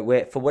years ago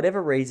where, for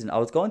whatever reason, I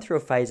was going through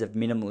a phase of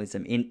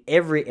minimalism in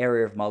every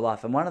area of my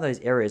life. And one of those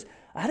areas,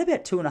 I had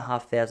about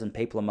 2,500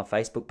 people on my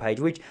Facebook page,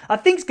 which I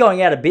think's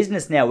going out of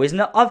business now, isn't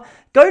it?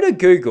 Go to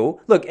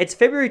Google. Look, it's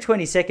February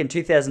 22nd,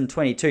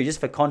 2022, just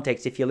for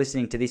context if you're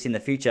listening to this in the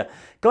future.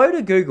 Go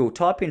to Google,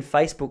 type in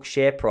Facebook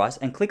share price,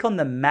 and click on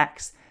the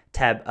max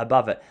tab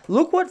above it.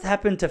 Look what's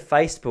happened to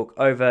Facebook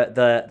over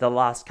the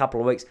last couple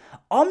of weeks.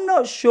 I'm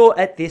not sure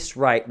at this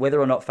rate whether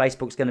or not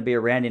Facebook's going to be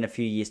around in a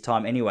few years'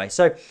 time anyway.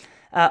 So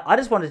I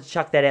just wanted to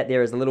chuck that out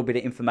there as a little bit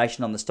of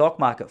information on the stock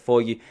market for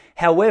you.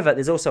 However,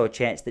 there's also a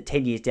chance that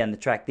 10 years down the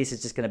track, this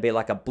is just going to be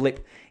like a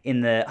blip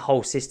in the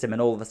whole system,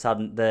 and all of a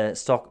sudden the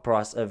stock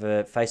price of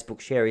a Facebook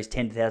share is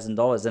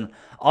 $10,000, and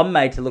I'm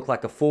made to look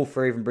like a fool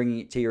for even bringing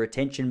it to your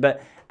attention.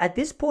 But at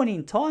this point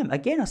in time,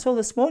 again, I saw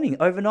this morning,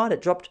 overnight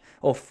it dropped,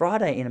 or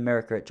Friday in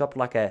America, it dropped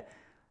I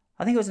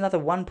think it was another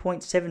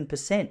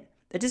 1.7%.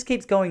 It just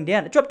keeps going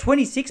down. It dropped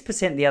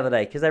 26% the other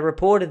day because they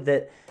reported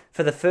that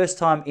for the first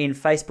time in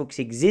Facebook's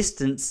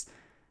existence,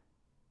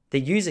 the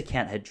user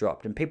count had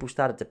dropped, and people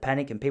started to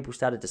panic, and people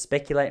started to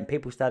speculate, and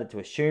people started to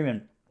assume.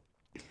 And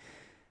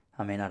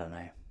I mean, I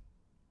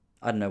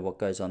don't know what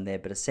goes on there,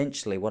 but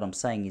essentially what I'm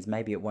saying is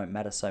maybe it won't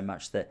matter so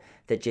much that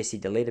Jesse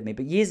deleted me.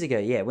 But years ago,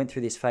 I went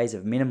through this phase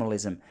of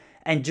minimalism.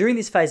 And during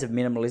this phase of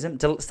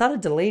minimalism,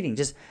 started deleting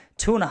just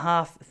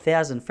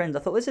 2,500 friends. I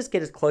thought, let's just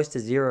get as close to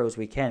zero as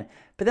we can.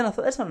 But then I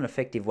thought, that's not an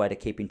effective way to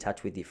keep in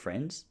touch with your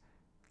friends.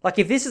 Like,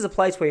 if this is a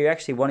place where you're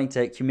actually wanting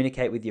to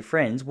communicate with your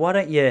friends, why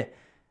don't you...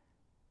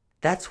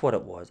 That's what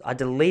it was. I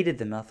deleted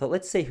them, and I thought,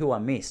 let's see who I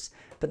miss.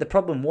 But the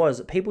problem was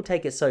that people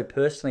take it so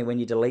personally when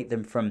you delete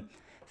them from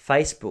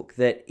Facebook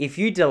that if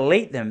you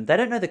delete them, they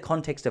don't know the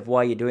context of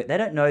why you do it. They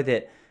don't know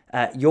that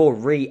your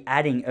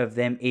re-adding of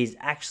them is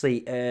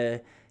actually,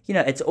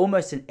 it's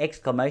almost an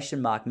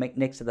exclamation mark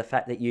next to the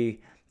fact that you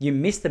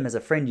miss them as a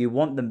friend. You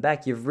want them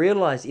back. You've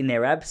realized in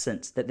their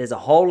absence that there's a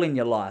hole in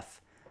your life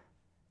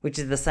which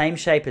is the same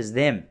shape as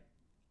them.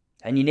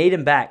 And you need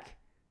them back.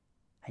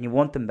 And you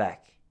want them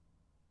back.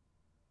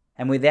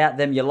 And without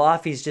them, your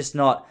life is just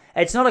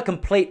it's not a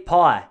complete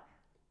pie.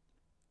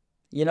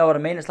 You know what I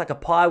mean? It's like a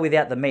pie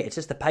without the meat. It's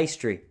just a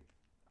pastry.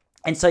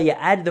 And so you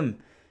add them,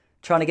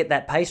 trying to get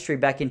that pastry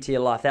back into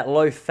your life, that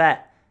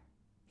low-fat,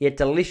 yet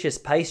delicious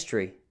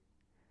pastry.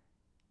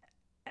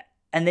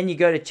 And then you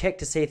go to check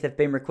to see if they've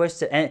been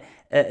requested and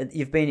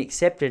you've been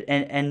accepted.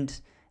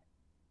 And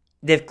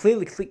they've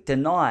clearly clicked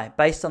deny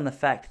based on the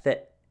fact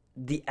that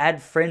the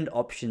add friend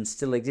option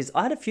still exists.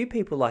 I had a few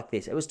people like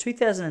this. It was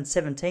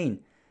 2017.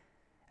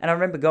 And I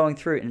remember going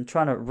through it and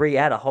trying to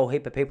re-add a whole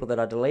heap of people that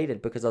I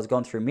deleted because I was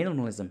going through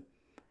minimalism.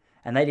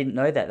 And they didn't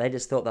know that. They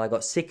just thought that I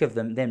got sick of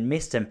them, then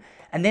missed them.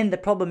 And then the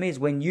problem is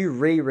when you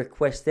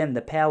re-request them,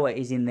 the power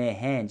is in their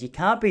hands. You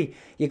got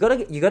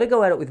to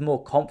go at it with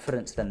more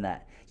confidence than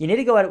that. You need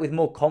to go at it with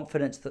more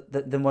confidence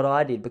than what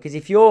I did. Because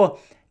if you're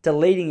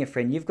deleting a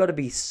friend, you've got to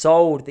be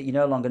sold that you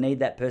no longer need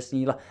that person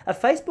in your life. A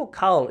Facebook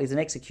cull is an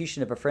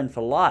execution of a friend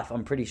for life,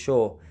 I'm pretty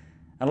sure.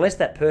 Unless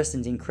that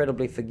person's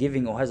incredibly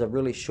forgiving or has a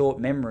really short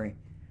memory.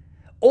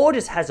 Or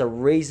just has a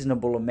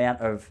reasonable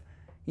amount of,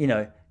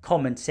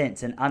 common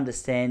sense and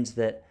understands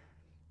that,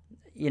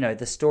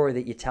 the story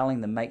that you're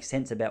telling them makes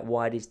sense about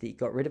why it is that you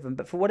got rid of them.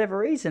 But for whatever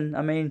reason,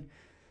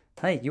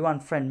 hey, you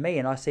unfriend me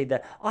and I see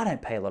that I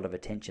don't pay a lot of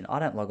attention. I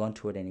don't log on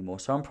to it anymore.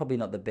 So I'm probably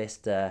not the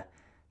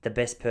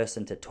best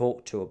person to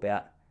talk to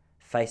about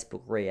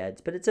Facebook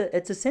re-ads. But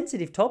it's a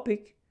sensitive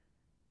topic.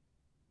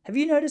 Have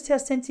you noticed how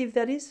sensitive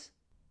that is?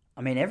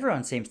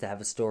 Everyone seems to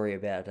have a story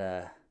about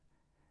a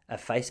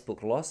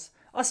Facebook loss.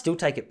 I still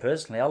take it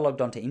personally. I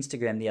logged onto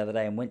Instagram the other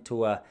day and went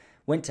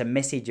to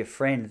message a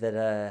friend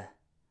that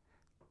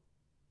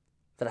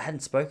I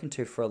hadn't spoken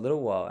to for a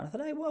little while. And I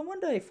thought, hey, well, I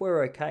wonder if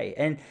we're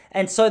okay.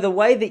 And so the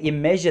way that you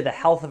measure the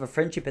health of a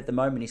friendship at the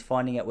moment is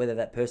finding out whether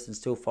that person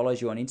still follows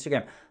you on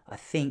Instagram, I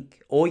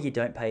think, or you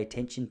don't pay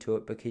attention to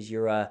it because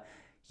you're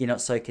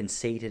not so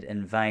conceited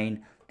and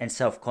vain and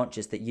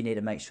self-conscious that you need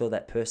to make sure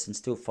that person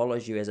still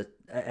follows you as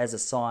a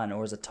sign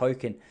or as a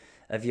token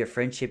of your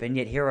friendship. And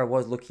yet here I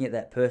was looking at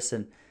that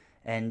person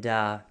and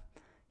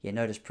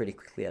noticed pretty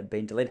quickly I'd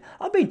been deleted.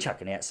 I've been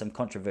chucking out some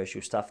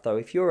controversial stuff though.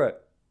 It's not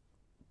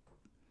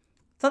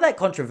that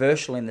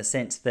controversial in the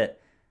sense that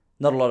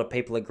not a lot of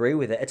people agree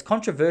with it. It's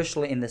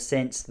controversial in the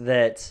sense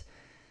that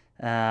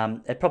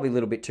it's probably a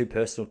little bit too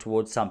personal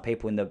towards some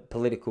people in the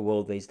political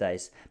world these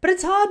days. But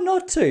it's hard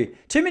not to.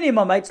 Too many of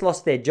my mates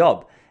lost their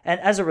job. And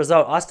as a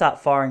result, I start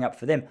firing up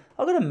for them.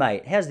 I've got a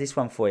mate. How's this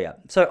one for you?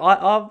 So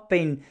I've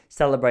been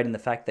celebrating the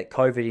fact that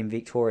COVID in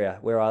Victoria,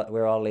 where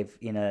I live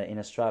in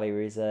Australia,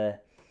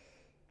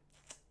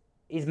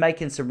 is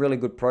making some really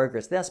good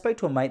progress. Now, I spoke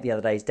to a mate the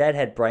other day. His dad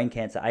had brain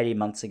cancer 18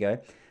 months ago.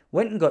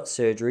 Went and got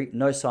surgery.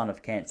 No sign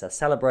of cancer.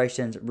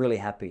 Celebrations. Really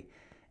happy.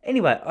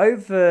 Anyway,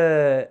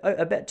 over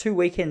about 2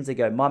 weekends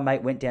ago, my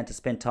mate went down to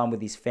spend time with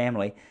his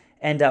family.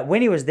 And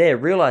when he was there,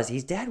 realised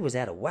his dad was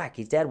out of whack.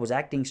 His dad was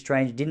acting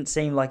strange. Didn't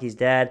seem like his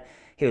dad.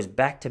 He was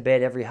back to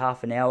bed every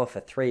half an hour for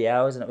 3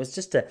 hours. And it was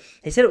just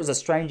he said it was a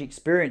strange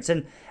experience.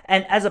 And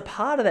as a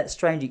part of that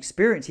strange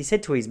experience, he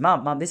said to his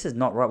mum, this is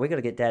not right. We've got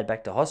to get Dad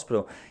back to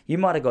hospital. You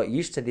might have got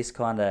used to this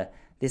kind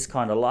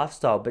of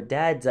lifestyle. But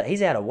Dad's,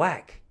 he's out of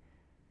whack.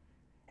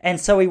 And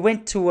so he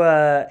went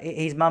to,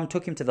 his mum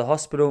took him to the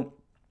hospital.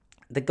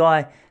 The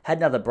guy had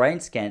another brain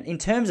scan. In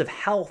terms of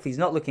health, he's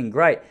not looking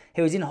great.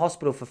 He was in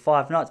hospital for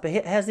 5 nights.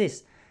 But how's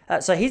this?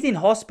 So he's in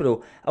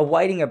hospital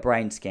awaiting a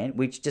brain scan,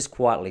 which just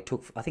quietly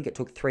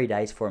took 3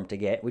 days for him to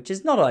get, which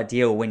is not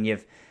ideal when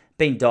you've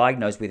been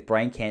diagnosed with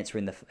brain cancer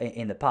in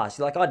the past.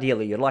 Like,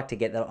 ideally, you'd like to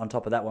get that on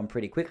top of that one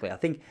pretty quickly, I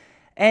think.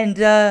 And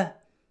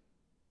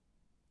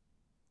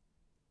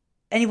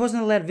he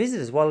wasn't allowed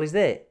visitors while he's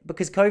there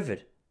because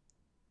COVID.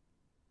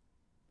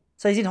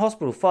 So he's in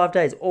hospital 5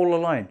 days all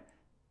alone.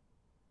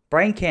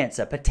 Brain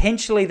cancer,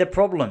 potentially the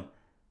problem.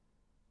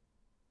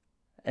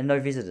 And no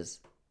visitors.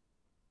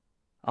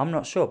 I'm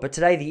not sure. But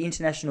today the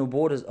international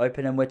borders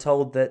open and we're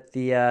told that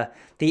the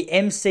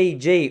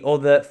MCG, or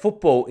the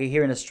football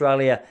here in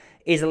Australia,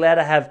 is allowed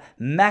to have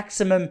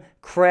maximum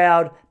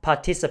crowd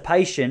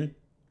participation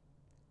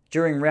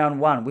during round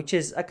 1, which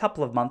is a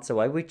couple of months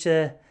away, which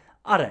I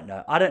don't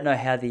know. I don't know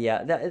how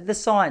the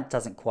science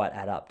doesn't quite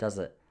add up, does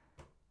it?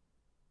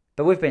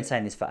 But we've been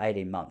saying this for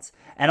 18 months.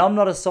 And I'm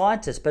not a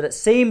scientist, but it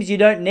seems you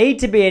don't need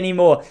to be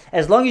anymore.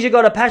 As long as you've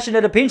got a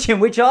passionate opinion,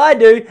 which I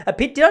do.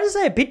 Did I just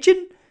say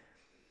opinion?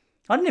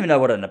 I don't even know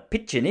what an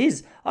opinion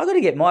is. I've got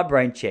to get my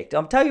brain checked.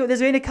 I'm telling you,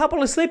 there's been a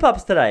couple of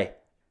slip-ups today.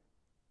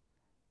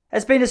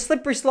 It's been a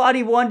slippery,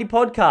 slidey, windy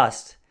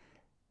podcast.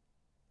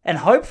 And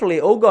hopefully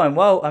all going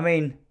well. I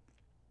mean,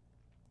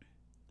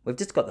 we've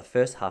just got the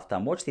first half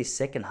done. Watch this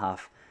second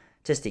half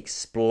just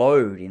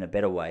explode in a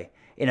better way.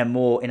 In a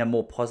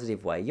more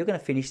positive way. You're going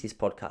to finish this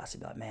podcast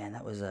and be like, man,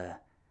 that was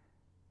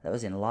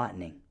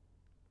enlightening.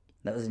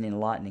 That was an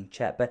enlightening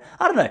chat. But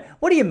I don't know.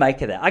 What do you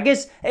make of that? I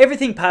guess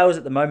everything pales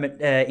at the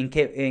moment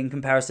in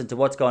comparison to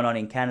what's going on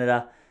in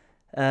Canada.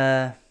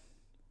 I'm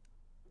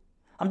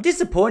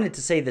disappointed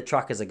to see the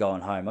truckers are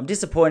going home. I'm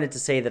disappointed to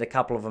see that a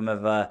couple of them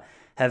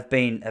have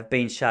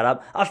been shut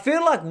up. I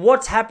feel like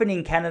what's happening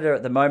in Canada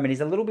at the moment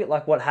is a little bit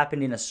like what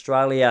happened in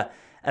Australia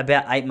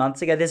about 8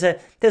 months ago.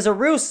 There's a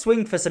real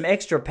swing for some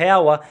extra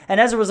power, and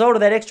as a result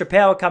of that extra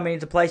power coming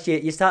into place,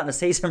 you're starting to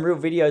see some real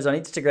videos on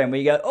Instagram where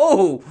you go,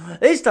 oh,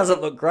 this doesn't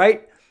look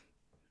great.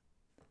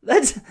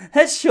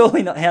 That's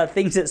surely not how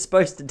things are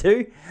supposed to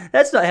do.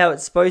 That's not how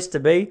it's supposed to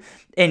be.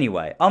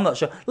 Anyway, I'm not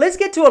sure. Let's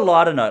get to a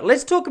lighter note.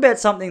 Let's talk about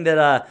something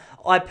that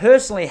I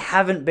personally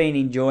haven't been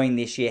enjoying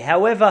this year.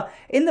 However,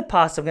 in the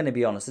past, I'm going to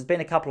be honest, there's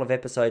been a couple of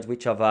episodes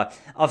which I've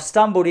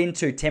stumbled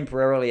into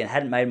temporarily and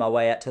hadn't made my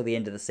way out till the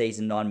end of the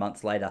season 9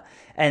 months later,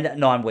 and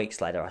 9 weeks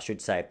later, I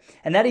should say.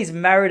 And that is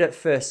Married at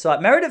First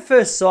Sight. Married at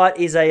First Sight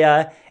is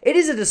a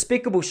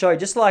despicable show,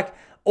 just like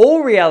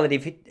all reality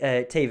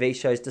TV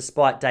shows,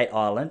 despite Date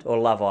Island or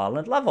Love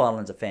Island. Love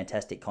Island's a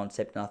fantastic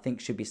concept and I think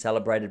should be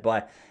celebrated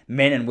by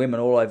men and women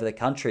all over the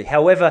country.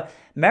 However,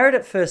 Married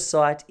at First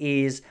Sight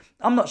is,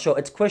 I'm not sure,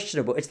 it's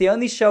questionable. It's the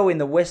only show in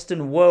the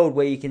Western world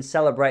where you can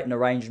celebrate an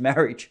arranged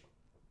marriage.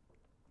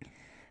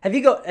 Have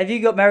you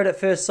got Married at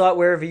First Sight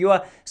wherever you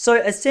are? So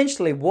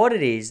essentially what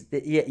it is,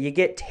 that you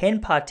get 10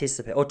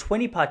 participants or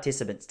 20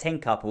 participants, 10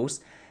 couples.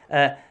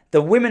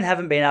 The women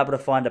haven't been able to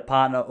find a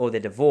partner, or they're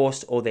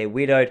divorced, or they're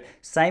widowed.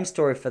 Same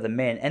story for the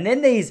men. And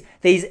then these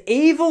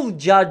evil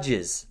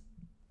judges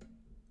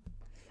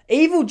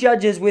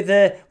with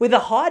a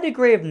high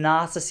degree of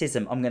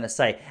narcissism, I'm going to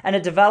say, and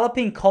a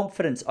developing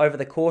confidence over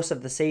the course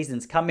of the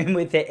seasons, come in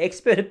with their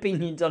expert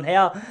opinions on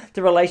how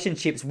the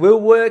relationships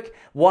will work,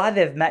 why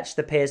they've matched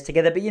the pairs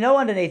together. But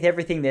underneath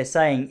everything they're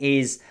saying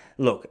is,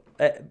 look,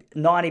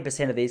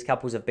 90% of these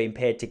couples have been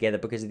paired together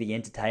because of the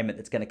entertainment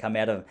that's going to come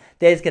out of them.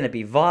 There's going to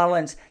be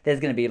violence. There's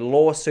going to be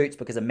lawsuits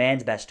because a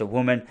man's bashed a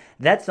woman.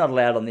 That's not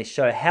allowed on this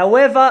show.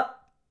 However,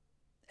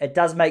 it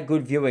does make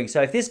good viewing.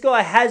 So if this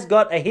guy has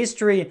got a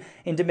history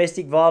in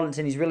domestic violence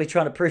and he's really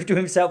trying to prove to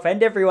himself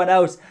and everyone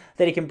else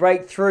that he can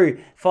break through,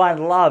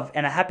 find love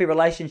and a happy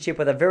relationship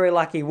with a very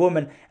lucky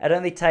woman, it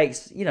only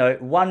takes,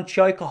 one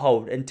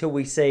chokehold until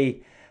we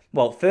see,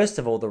 well, first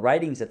of all, the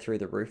ratings are through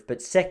the roof,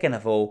 but second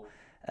of all,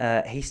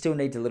 he still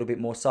needs a little bit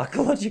more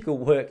psychological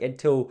work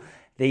until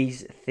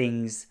these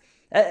things...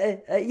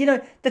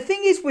 the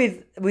thing is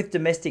with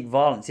domestic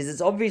violence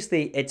is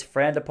it's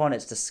frowned upon,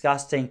 it's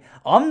disgusting.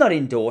 I'm not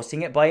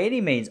endorsing it by any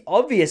means,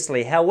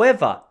 obviously.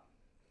 However,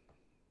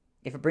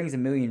 if it brings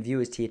 1 million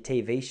viewers to your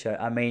TV show,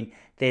 I mean,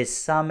 there's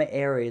some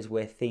areas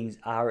where things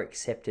are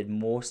accepted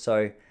more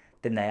so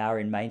than they are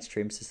in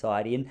mainstream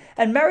society.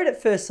 And Married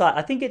at First Sight,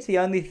 I think it's the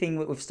only thing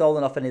that we've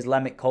stolen off an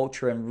Islamic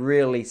culture and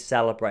really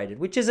celebrated,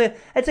 which is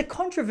it's a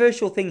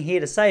controversial thing here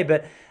to say,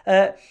 but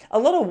a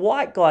lot of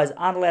white guys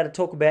aren't allowed to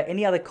talk about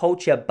any other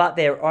culture but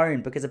their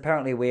own, because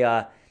apparently we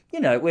are,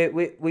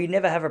 we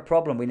never have a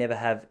problem. We never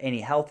have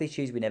any health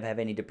issues. We never have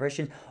any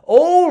depression.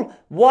 All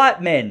white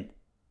men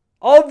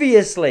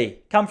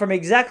obviously come from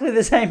exactly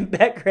the same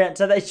background,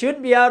 so they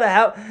shouldn't be able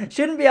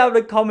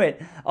to comment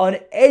on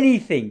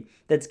anything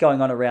that's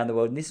going on around the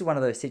world. And this is one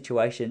of those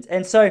situations.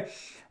 And so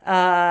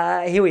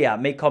here we are,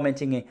 me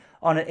commenting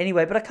on it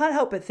anyway. But I can't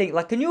help but think,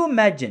 can you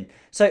imagine?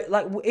 So,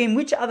 in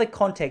which other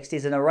context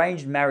is an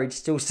arranged marriage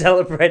still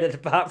celebrated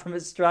apart from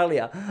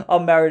Australia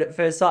on Married at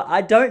First Sight?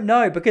 I don't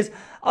know, because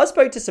I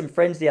spoke to some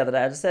friends the other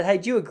day. I just said, hey,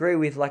 do you agree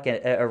with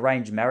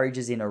arranged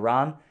marriages in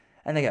Iran?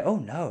 And they go, oh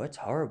no, it's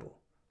horrible.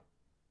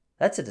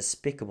 That's a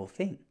despicable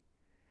thing.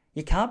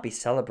 You can't be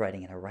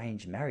celebrating an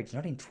arranged marriage,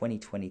 not in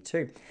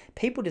 2022.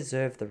 People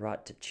deserve the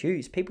right to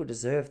choose. People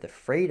deserve the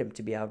freedom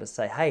to be able to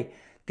say, hey,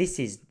 this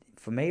is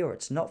for me or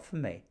it's not for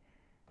me.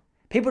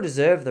 People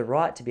deserve the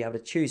right to be able to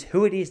choose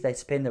who it is they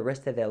spend the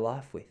rest of their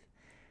life with.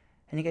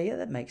 And you go, yeah,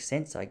 that makes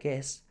sense, I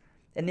guess.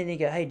 And then you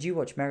go, hey, do you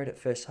watch Married at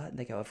First Sight? And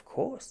they go, of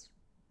course.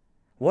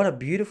 What a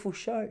beautiful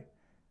show.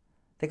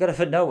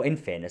 In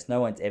fairness, no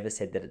one's ever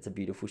said that it's a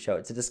beautiful show.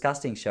 It's a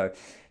disgusting show.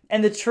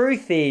 And the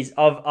truth is,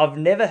 I've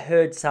never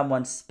heard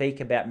someone speak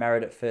about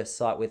Married at First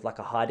Sight with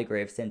a high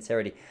degree of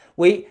sincerity.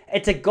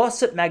 It's a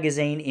gossip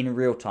magazine in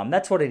real time.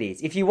 That's what it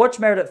is. If you watch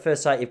Married at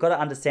First Sight, you've got to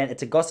understand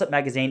it's a gossip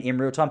magazine in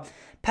real time.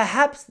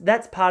 Perhaps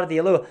that's part of the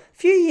allure. A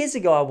few years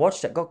ago, I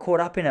watched it, got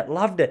caught up in it,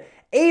 loved it.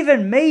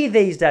 Even me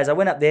these days, I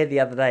went up there the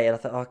other day and I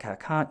thought, okay, I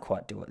can't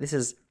quite do it.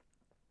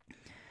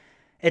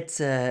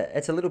 It's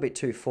a little bit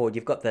too forward.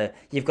 You've got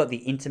the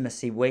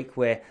intimacy week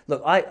where,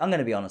 look, I'm going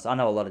to be honest. I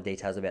know a lot of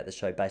details about the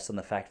show based on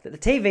the fact that the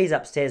TV's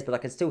upstairs, but I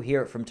can still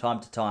hear it from time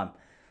to time.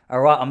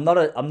 All right, I'm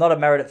not a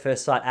Married at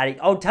First Sight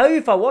addict. I'll tell you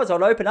if I was.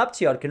 I'd open up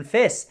to you. I'd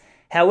confess.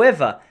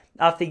 However,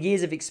 after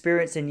years of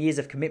experience and years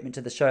of commitment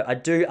to the show, I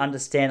do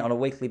understand on a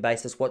weekly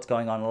basis what's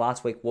going on.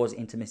 Last week was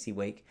intimacy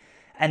week.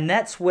 And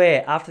that's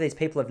where, after these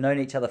people have known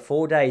each other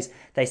 4 days,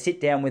 they sit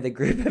down with a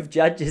group of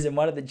judges, and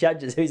one of the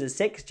judges, who's a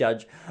sex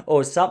judge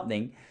or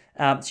something,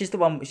 she's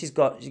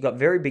got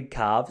very big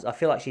calves. I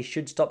feel like she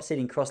should stop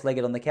sitting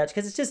cross-legged on the couch,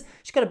 because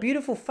she's got a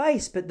beautiful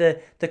face, but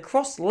the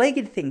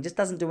cross-legged thing just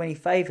doesn't do any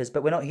favors.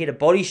 But we're not here to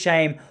body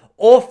shame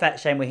or fat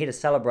shame. We're here to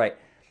celebrate.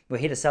 We're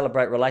here to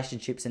celebrate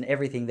relationships and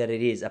everything that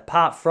it is,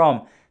 apart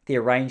from the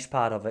arranged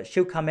part of it.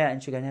 She'll come out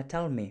and she'll go, now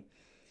tell me,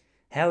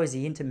 how is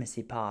the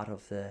intimacy part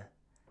of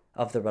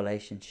the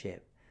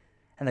relationship?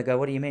 And they go,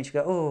 what do you mean? She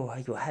go, oh, are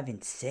you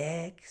having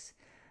sex?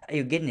 Are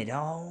you getting it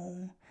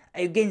on?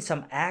 Are you getting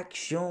some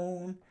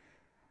action?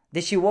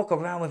 Did she walk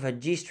around with her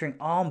G-string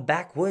arm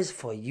backwards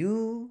for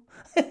you?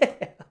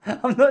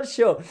 I'm not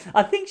sure.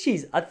 I think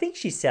she's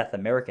South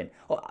American.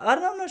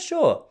 I'm not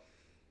sure.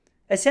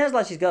 It sounds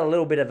like she's got a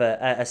little bit of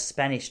a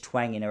Spanish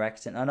twang in her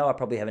accent. I know I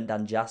probably haven't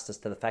done justice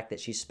to the fact that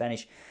she's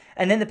Spanish.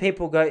 And then the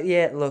people go,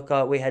 yeah, look,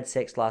 we had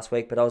sex last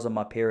week, but I was on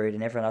my period.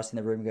 And everyone else in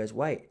the room goes,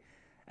 wait.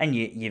 And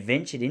you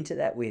ventured into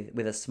that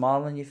with a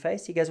smile on your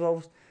face? He goes, well,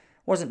 it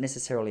wasn't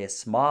necessarily a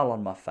smile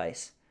on my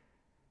face,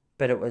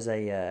 but it was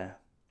an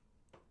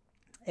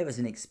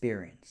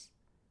experience.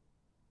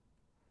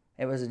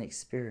 It was an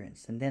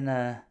experience. And then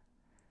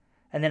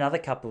other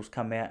couples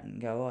come out and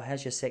go, oh,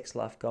 how's your sex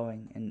life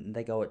going? And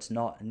they go, it's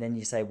not. And then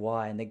you say,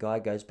 why? And the guy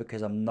goes,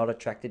 because I'm not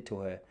attracted to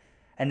her.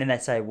 And then they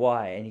say,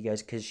 why? And he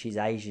goes, because she's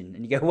Asian.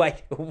 And you go,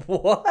 wait,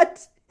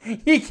 what?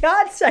 You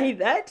can't say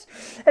that.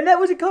 And that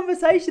was a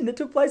conversation that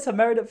took place on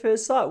Married at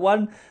First Sight.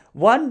 One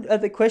of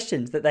the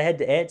questions that they had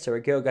to answer,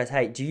 a girl goes,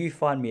 hey, do you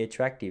find me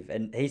attractive?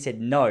 And he said,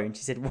 no. And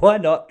she said, why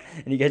not?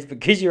 And he goes,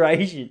 because you're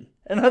Asian.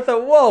 And I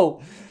thought,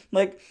 whoa.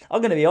 I'm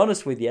going to be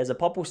honest with you, as a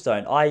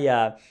Popplestone,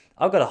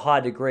 I've got a high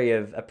degree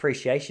of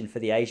appreciation for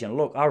the Asian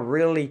look.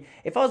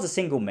 If I was a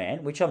single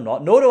man, which I'm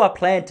not, nor do I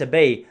plan to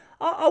be,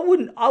 I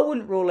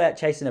wouldn't rule out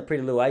chasing a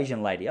pretty little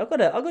Asian lady. I've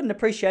got an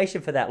appreciation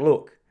for that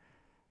look.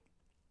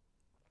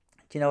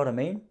 Do you know what I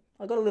mean?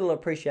 I got a little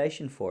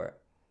appreciation for it.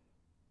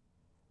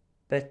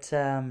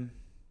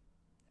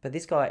 But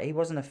this guy, he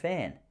wasn't a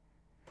fan.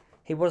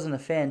 he wasn't a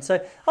fan.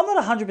 So I'm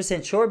not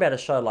 100% sure about a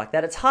show like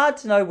that. It's hard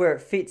to know where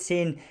it fits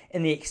in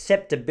the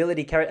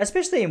acceptability character,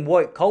 especially in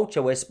woke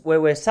culture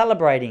where we're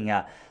celebrating,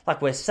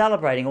 we're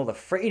celebrating all the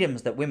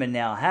freedoms that women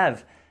now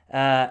have.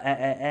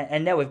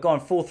 And now we've gone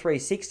full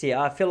 360.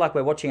 I feel like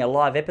we're watching a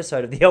live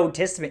episode of the Old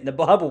Testament in the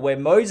Bible where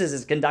Moses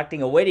is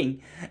conducting a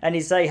wedding and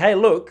he's saying, hey,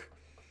 look,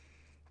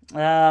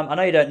 I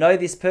know you don't know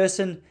this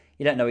person,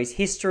 you don't know his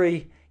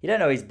history, you don't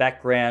know his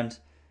background,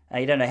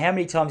 you don't know how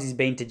many times he's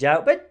been to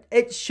jail, but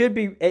it should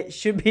be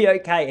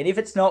okay. And if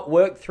it's not,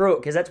 work through it,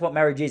 because that's what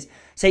marriage is.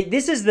 See,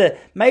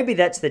 maybe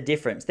that's the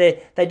difference.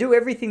 They do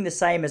everything the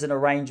same as an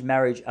arranged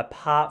marriage,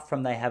 apart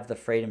from they have the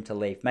freedom to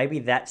leave. Maybe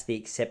that's the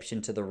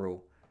exception to the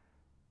rule.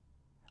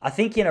 I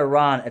think in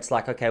Iran, it's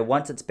like, okay,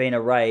 once it's been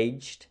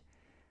arranged,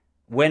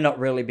 we're not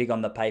really big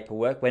on the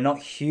paperwork. We're not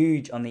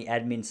huge on the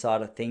admin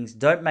side of things.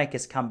 Don't make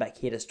us come back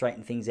here to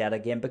straighten things out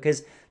again,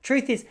 because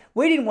truth is,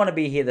 we didn't want to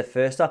be here the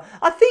first time.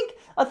 I think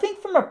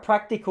from a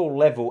practical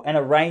level, an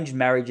arranged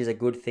marriage is a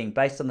good thing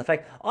based on the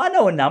fact, I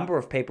know a number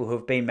of people who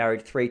have been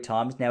married 3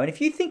 times now. And if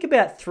you think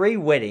about 3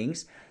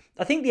 weddings,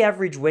 I think the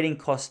average wedding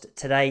cost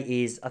today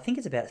is, I think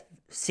it's about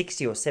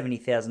 $60,000 or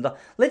 $70,000.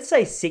 Let's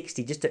say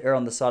 60, just to err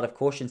on the side of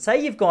caution.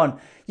 Say you've gone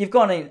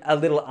in a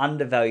little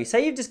undervalue.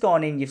 Say you've just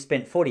gone in, you've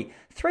spent 40.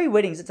 3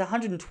 weddings, it's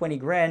 120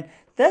 grand.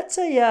 That's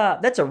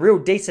a real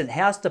decent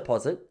house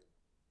deposit.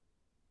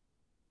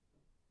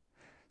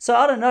 So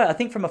I don't know. I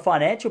think from a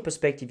financial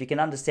perspective, you can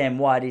understand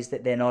why it is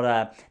that they're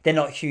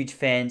not huge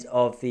fans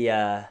of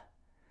the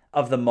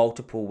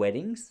multiple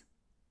weddings.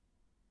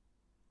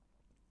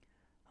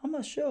 I'm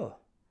not sure.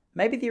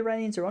 Maybe the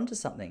Iranians are onto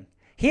something.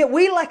 Here,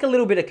 we lack a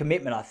little bit of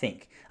commitment, I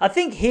think. I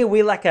think here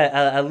we lack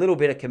a little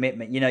bit of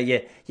commitment. You know,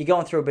 you're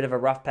going through a bit of a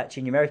rough patch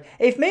in your marriage.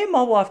 If me and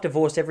my wife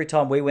divorced every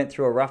time we went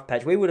through a rough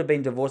patch, we would have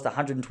been divorced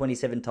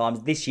 127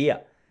 times this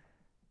year.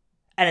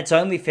 And it's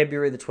only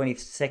February the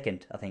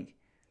 22nd, I think.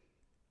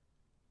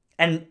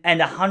 And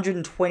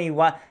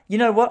 121, you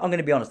know what? I'm going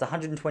to be honest,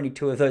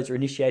 122 of those are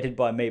initiated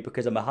by me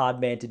because I'm a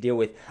hard man to deal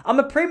with. I'm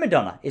a prima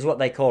donna, is what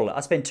they call it. I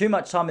spend too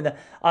much time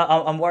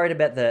I'm worried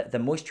about the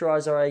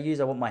moisturizer I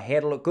use. I want my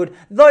hair to look good.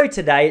 Though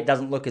today it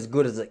doesn't look as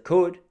good as it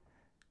could.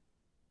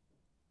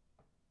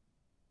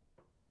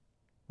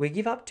 We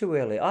give up too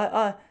early.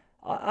 I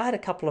had a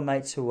couple of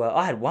mates who,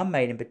 I had one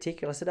mate in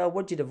particular, I said,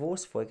 what'd you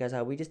divorce for? He goes,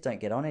 we just don't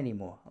get on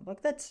anymore. I'm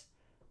like, That's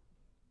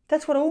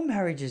what all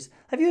marriages.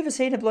 Have you ever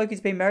seen a bloke who's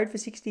been married for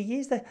 60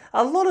 years?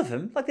 A lot of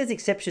them, there's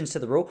exceptions to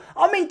the rule.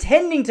 I'm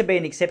intending to be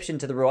an exception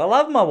to the rule. I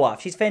love my wife.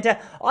 She's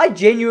fantastic. I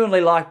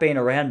genuinely like being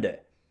around her.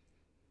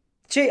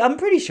 I'm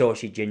pretty sure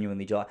she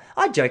genuinely likes.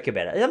 I joke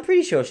about it. I'm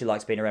pretty sure she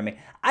likes being around me.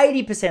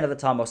 80% of the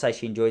time I'll say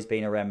she enjoys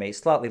being around me.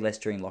 Slightly less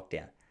during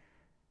lockdown.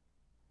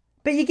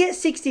 But you get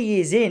 60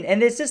 years in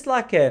and there's just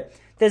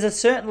there's a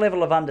certain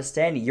level of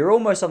understanding. You're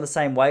almost on the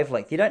same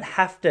wavelength. You don't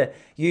have to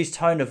use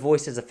tone of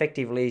voice as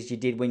effectively as you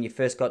did when you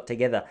first got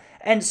together.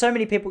 And so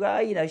many people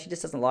go, she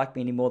just doesn't like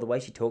me anymore. The way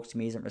she talks to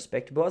me isn't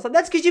respectable. I was like,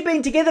 that's because you've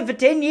been together for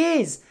 10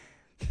 years.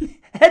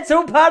 That's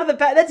all part of the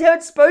pack. That's how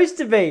it's supposed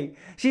to be.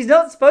 She's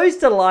not supposed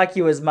to like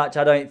you as much,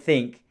 I don't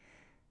think.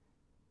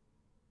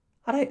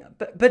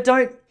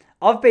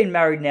 I've been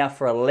married now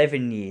for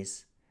 11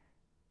 years.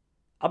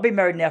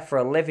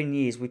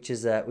 Which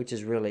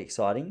is really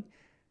exciting.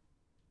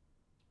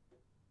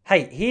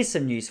 Hey, here's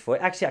some news for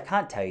you. Actually, I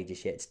can't tell you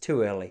just yet. It's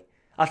too early.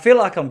 I feel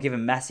like I'm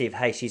giving massive,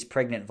 hey, she's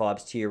pregnant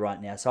vibes to you right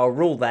now. So I'll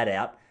rule that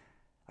out.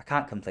 I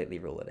can't completely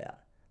rule it out.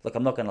 Look,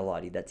 I'm not going to lie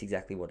to you. That's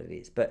exactly what it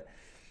is. But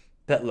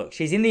look,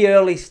 she's in the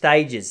early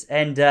stages.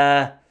 And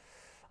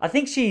I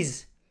think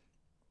she's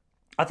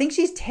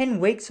 10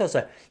 weeks or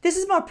so. This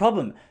is my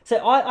problem.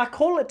 So I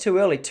call it too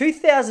early.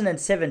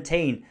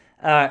 2017...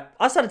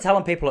 I started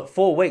telling people at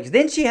 4 weeks.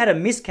 Then she had a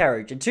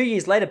miscarriage. And 2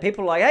 years later,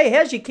 people were like, hey,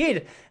 how's your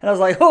kid? And I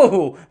was like,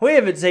 we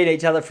haven't seen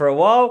each other for a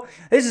while.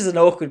 This is an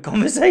awkward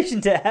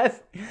conversation to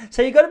have.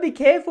 So you got to be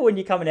careful when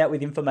you're coming out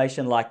with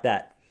information like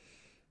that.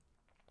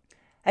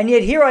 And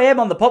yet here I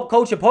am on the Pop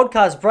Culture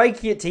Podcast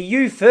breaking it to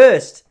you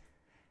first.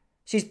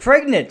 She's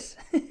pregnant.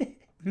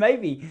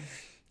 Maybe.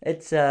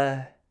 It's,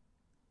 am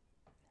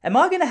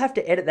I going to have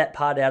to edit that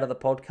part out of the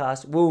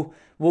podcast? We'll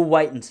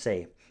wait and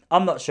see.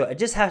 I'm not sure. It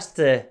just has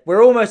to...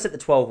 We're almost at the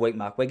 12-week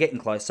mark. We're getting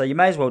close, so you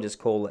may as well just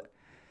call it.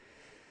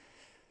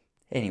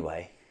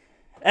 Anyway.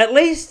 At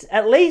least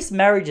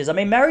marriages...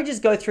 marriages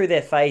go through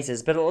their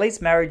phases, but at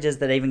least marriages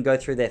that even go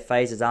through their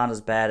phases aren't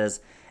as bad as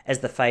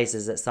the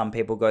phases that some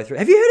people go through.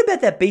 Have you heard about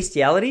that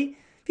bestiality?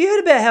 Have you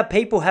heard about how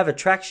people have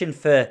attraction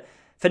for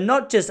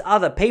not just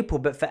other people,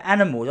 but for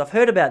animals? I've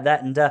heard about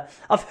that, and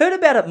I've heard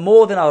about it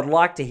more than I would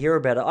like to hear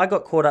about it. I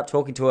got caught up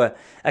talking to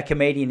a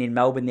comedian in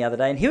Melbourne the other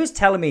day, and he was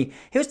telling me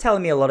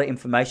a lot of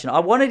information. I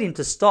wanted him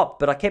to stop,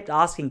 but I kept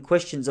asking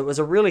questions. It was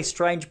a really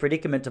strange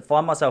predicament to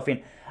find myself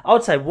in. I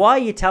would say, why are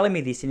you telling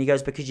me this? And he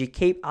goes, because you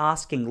keep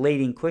asking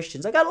leading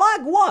questions. I go,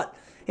 like what?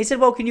 He said,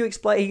 well, can you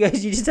explain? He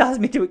goes, you just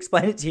asked me to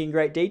explain it to you in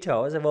great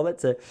detail. I said, well,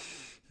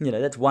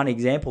 that's one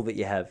example that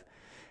you have.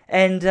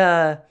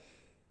 And,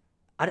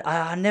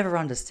 I never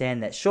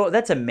understand that. Sure,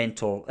 that's a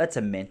mental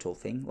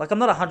thing. I'm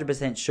not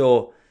 100%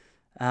 sure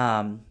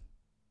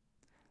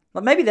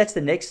Like maybe that's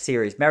the next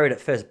series, Married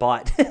at First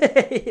Bite.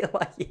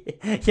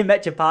 Like you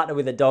match your partner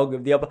with a dog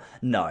of the opposite.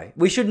 No,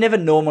 we should never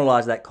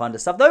normalize that kind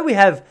of stuff. Though we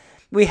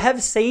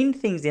have seen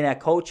things in our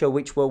culture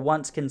which were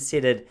once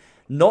considered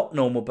not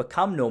normal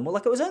become normal.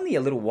 Like it was only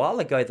a little while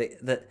ago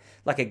that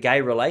like a gay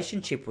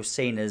relationship was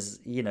seen as,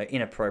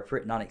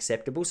 inappropriate and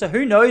unacceptable. So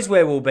who knows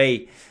where we'll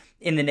be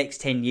in the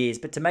next 10 years.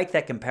 But to make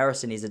that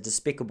comparison is a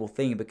despicable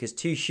thing, because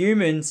two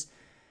humans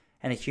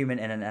and a human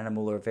and an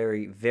animal are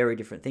very, very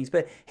different things.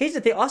 But here's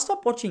the thing. I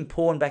stopped watching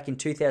porn back in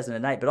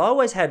 2008, but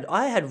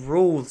I had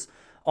rules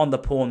on the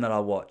porn that I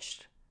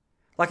watched.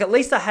 Like at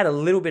least I had a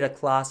little bit of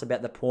class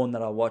about the porn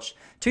that I watched.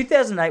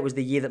 2008 was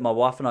the year that my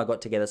wife and I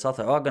got together, so I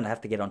thought, I'm going to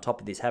have to get on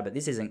top of this habit.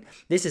 This isn't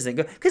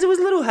good. Because it was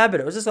a little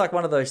habit. It was just like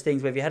one of those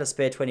things where if you had a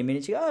spare 20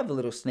 minutes, you go, I have a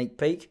little sneak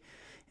peek.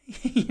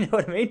 You know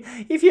what I mean?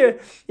 If you're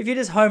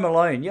just home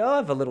alone, you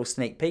have a little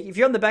sneak peek. If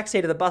you're on the back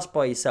seat of the bus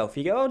by yourself,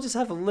 you go, I'll just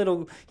have a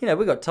little,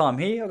 we got time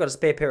here. I've got a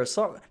spare pair of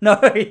socks. No,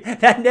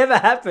 that never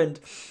happened.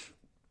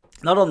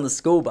 Not on the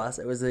school bus.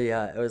 It was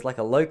like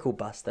a local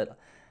bus that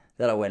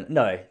I went.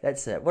 No,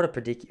 that's what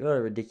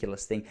a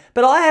ridiculous thing.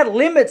 But I had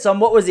limits on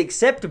what was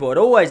acceptable.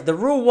 The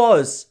rule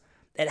was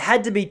it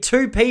had to be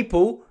two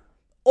people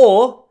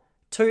or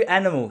two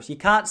animals. You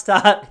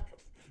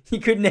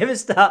could never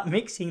start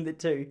mixing the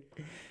two.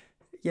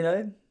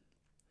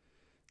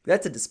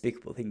 That's a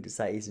despicable thing to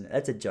say, isn't it?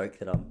 That's a joke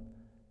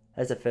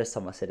that's the first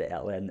time I said it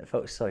out loud, and it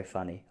felt so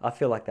funny. I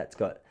feel like that's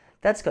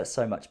got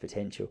so much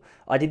potential.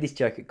 I did this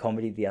joke at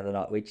comedy the other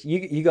night, which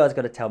you guys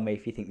got to tell me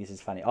if you think this is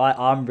funny.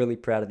 I'm really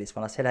proud of this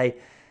one. I said, hey,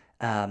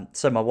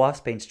 so my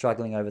wife's been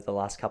struggling over the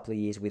last couple of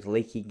years with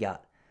leaky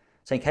gut.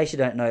 So in case you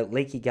don't know,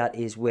 leaky gut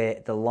is where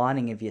the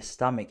lining of your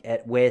stomach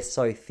wears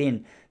so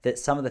thin that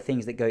some of the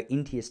things that go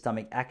into your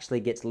stomach actually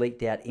gets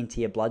leaked out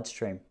into your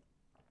bloodstream.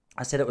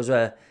 I said it was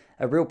a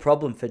real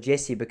problem for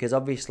Jessie because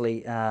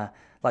obviously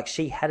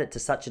she had it to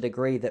such a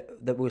degree that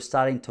we were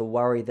starting to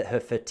worry that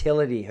her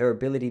fertility, her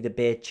ability to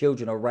bear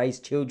children or raise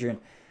children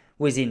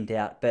was in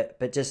doubt.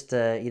 But just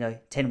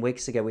 10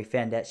 weeks ago we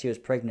found out she was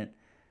pregnant.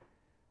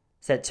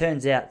 So it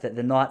turns out that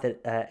the night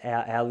that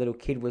our little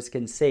kid was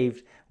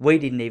conceived, we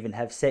didn't even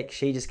have sex.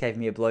 She just gave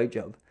me a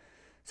blowjob.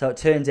 So it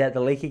turns out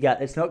the leaky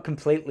gut, it's not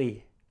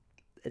completely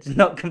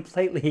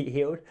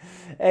healed.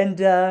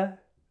 And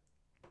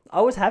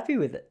I was happy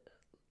with it.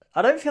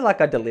 I don't feel like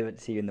I delivered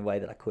to you in the way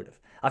that I could have.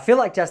 I feel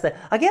like just that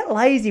I get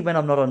lazy when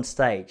I'm not on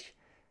stage.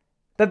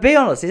 But be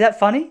honest, is that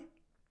funny?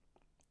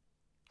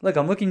 Look,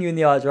 I'm looking you in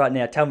the eyes right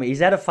now. Tell me, is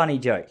that a funny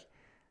joke?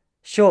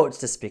 Sure, it's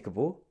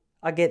despicable.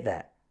 I get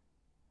that.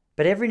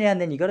 But every now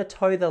and then you got to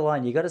toe the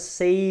line. You got to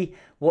see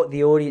what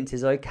the audience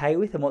is okay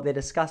with and what they're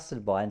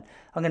disgusted by. And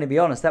I'm going to be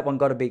honest, that one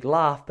got a big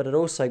laugh, but it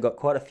also got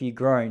quite a few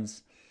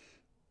groans.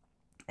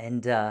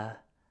 And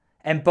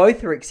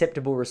both are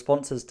acceptable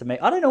responses to me.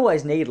 I don't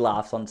always need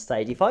laughs on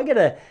stage. If I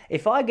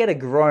get a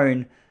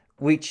groan,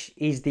 which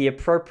is the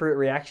appropriate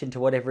reaction to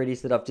whatever it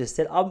is that I've just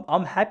said,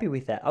 I'm happy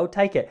with that. I'll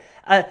take it.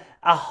 A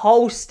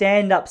whole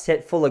stand-up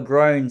set full of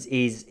groans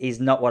is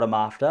not what I'm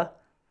after.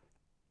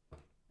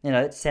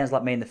 It sounds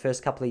like me in the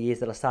first couple of years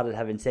that I started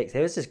having sex.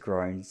 There was just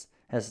groans.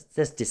 There's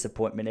just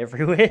disappointment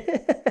everywhere.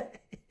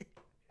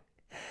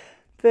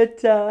 But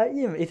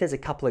if there's a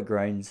couple of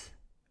groans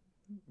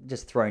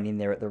just thrown in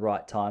there at the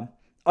right time,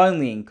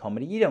 only in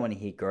comedy. You don't want to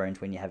hear groans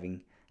when you're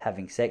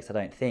having sex, I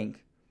don't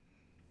think.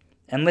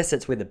 Unless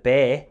it's with a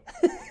bear.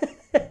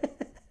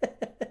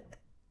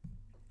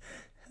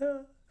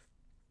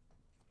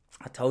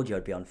 I told you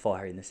I'd be on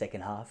fire in the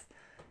second half.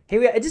 Here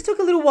we are. It just took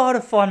a little while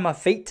to find my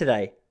feet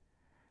today.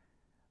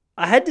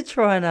 I had to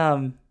try and I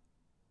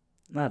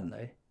don't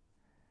know.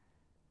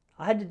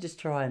 I had to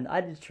try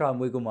and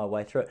wiggle my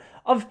way through it.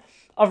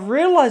 I've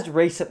realized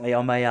recently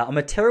I'm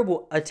a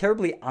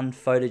terribly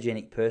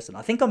unphotogenic person.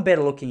 I think I'm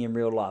better looking in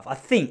real life. I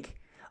think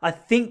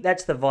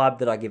that's the vibe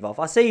that I give off.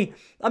 I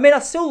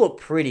still look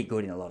pretty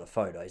good in a lot of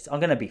photos. I'm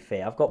going to be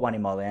fair. I've got one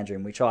in my lounge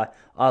room, which I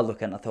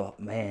look at and I thought,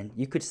 man,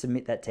 you could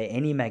submit that to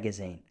any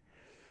magazine.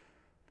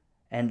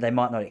 And they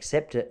might not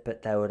accept it,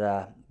 but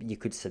you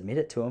could submit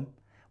it to them.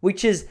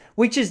 Which is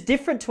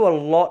different to a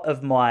lot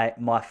of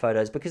my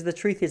photos, because the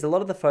truth is a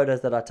lot of the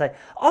photos that I take,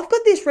 I've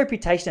got this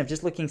reputation of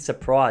just looking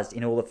surprised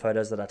in all the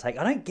photos that I take.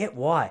 I don't get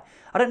why.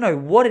 I don't know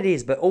what it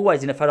is, but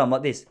always in a photo I'm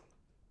like this.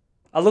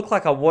 I look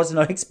like I was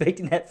not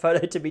expecting that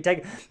photo to be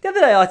taken. The other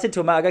day I said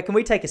to a mate, I go, can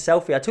we take a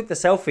selfie? I took the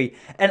selfie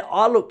and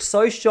I looked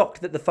so shocked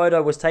that the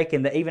photo was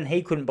taken that even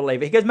he couldn't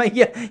believe it. He goes, mate,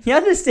 you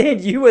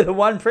understand you were the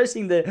one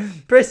pressing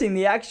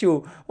the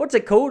actual, what's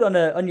it called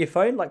on your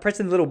phone? Like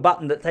pressing the little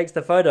button that takes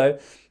the photo.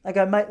 I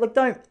go, mate, look,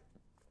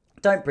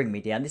 don't bring me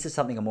down. This is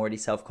something I'm already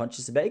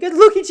self-conscious about. He goes,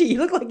 look at you. You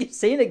look like you've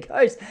seen a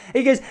ghost.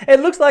 He goes, it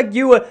looks like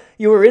you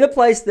were in a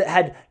place that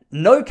had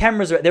no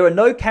cameras. There were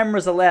no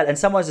cameras allowed, and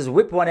someone just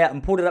whipped one out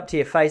and pulled it up to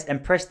your face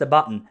and pressed the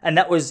button, and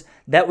that was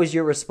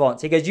your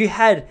response. He goes, we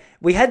had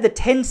the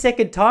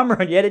 10-second timer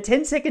on. You had a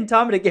 10-second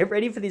timer to get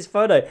ready for this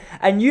photo,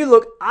 and you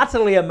look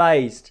utterly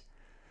amazed.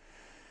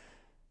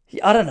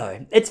 I don't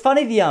know. It's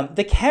funny.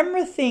 The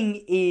camera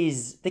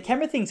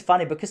thing's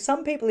funny because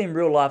some people in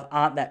real life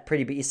aren't that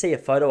pretty, but you see a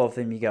photo of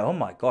them, you go, "Oh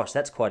my gosh,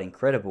 that's quite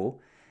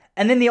incredible."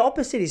 And then the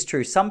opposite is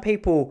true. Some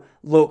people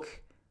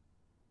look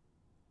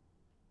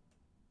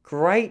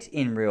great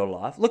in real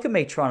life. Look at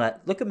me trying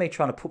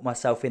to put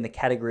myself in the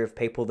category of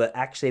people that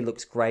actually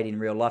looks great in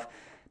real life,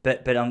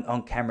 but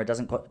on camera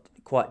doesn't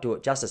quite do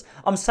it justice.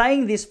 I'm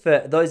saying this for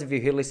those of you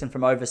who listen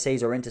from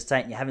overseas or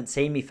interstate and you haven't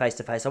seen me face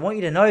to face. I want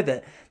you to know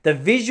that the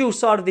visual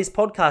side of this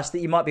podcast that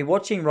you might be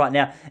watching right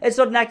now, it's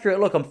not an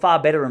accurate look. I'm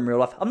far better in real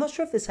life. I'm not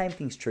sure if the same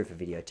thing's true for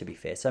video, to be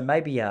fair. So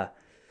maybe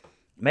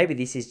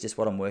this is just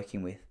what I'm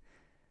working with.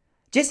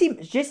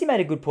 Jessie made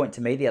a good point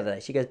to me the other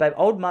day. She goes, "Babe,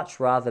 I would much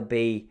rather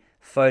be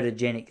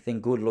photogenic than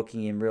good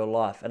looking in real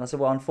life." And I said,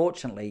 "Well,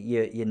 unfortunately,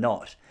 you're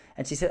not."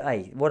 And she said,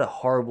 "Hey, what a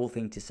horrible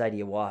thing to say to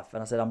your wife."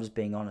 And I said, "I'm just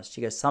being honest."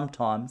 She goes,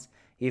 "Sometimes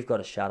you've got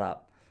to shut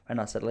up."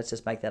 And I said, "Let's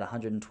just make that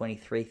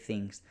 123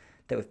 things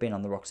that we've been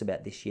on the rocks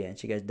about this year." And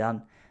she goes,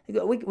 "Done."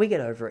 We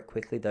get over it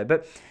quickly though.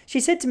 But she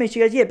said to me,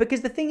 she goes, "Yeah,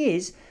 because the thing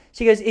is,"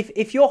 she goes,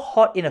 if you're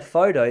hot in a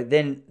photo,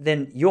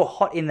 then you're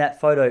hot in that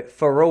photo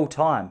for all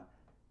time.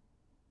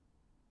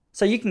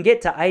 So you can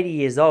get to 80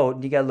 years old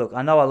and you go, "Look,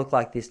 I know I look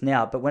like this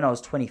now, but when I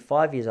was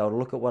 25 years old,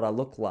 look at what I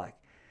look like."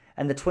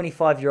 And the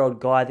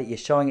 25-year-old guy that you're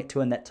showing it to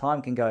in that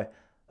time can go,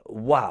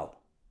 "Wow,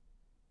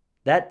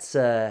 that's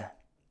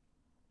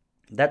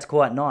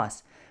quite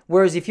nice."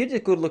 Whereas if you're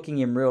just good looking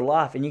in real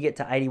life and you get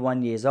to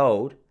 81 years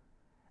old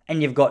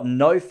and you've got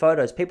no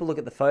photos, people look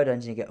at the photo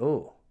and you go,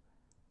 "Oh,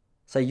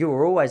 so you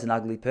were always an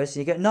ugly person."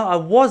 You go, "No, I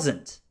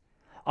wasn't.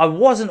 I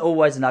wasn't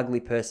always an ugly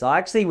person.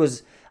 I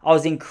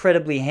was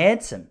incredibly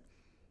handsome.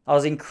 I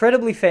was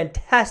incredibly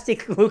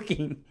fantastic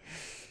looking."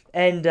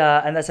 And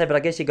they say, "But I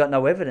guess you got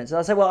no evidence." And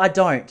I say, "Well, I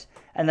don't."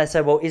 And they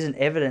say, "Well, isn't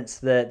evidence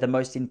the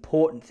most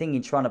important thing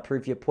in trying to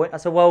prove your point?" I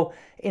say, "Well,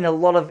 in a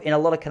lot of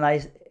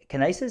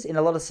cases, in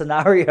a lot of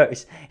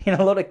scenarios, in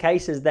a lot of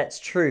cases, that's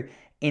true.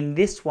 In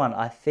this one,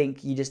 I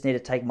think you just need to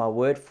take my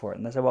word for it."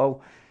 And they say,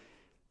 "Well,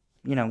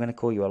 I'm going to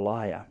call you a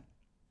liar."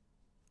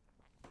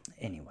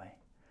 Anyway.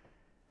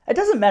 It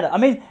doesn't matter. I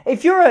mean,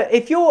 if you're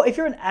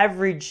an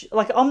average,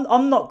 like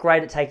I'm not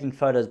great at taking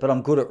photos, but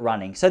I'm good at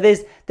running. So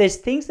there's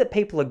things that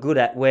people are good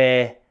at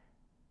where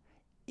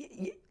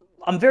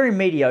I'm very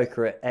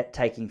mediocre at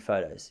taking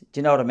photos. Do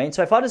you know what I mean?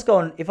 So if I just go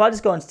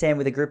and stand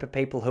with a group of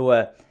people who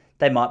are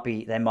they might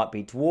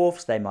be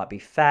dwarfs, they might be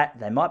fat,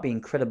 they might be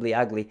incredibly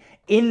ugly.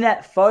 In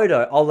that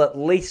photo, I'll at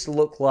least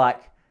look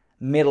like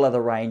middle of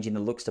the range in the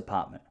looks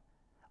department.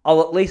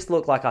 I'll at least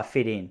look like I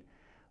fit in.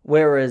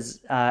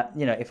 Whereas,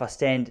 if I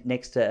stand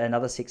next to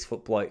another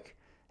 6-foot bloke,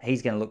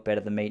 he's going to look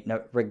better than me.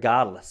 No,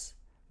 regardless,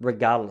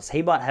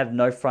 he might have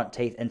no front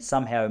teeth and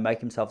somehow make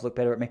himself look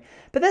better at me.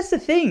 But that's the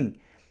thing.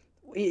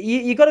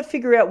 You got to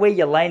figure out where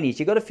your lane is.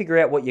 You got to figure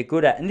out what you're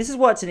good at. And this is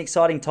why it's an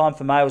exciting time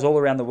for males all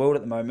around the world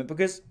at the moment.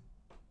 Because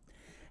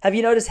have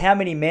you noticed how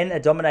many men are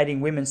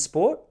dominating women's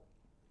sport?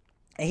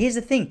 And here's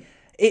the thing: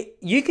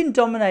 you can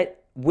dominate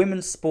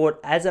women's sport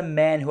as a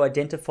man who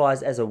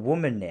identifies as a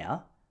woman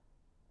now,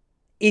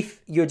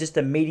 if you're just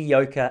a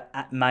mediocre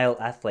male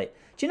athlete.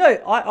 Do you know,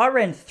 I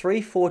ran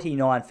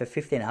 3:49 for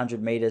 1,500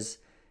 meters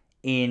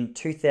in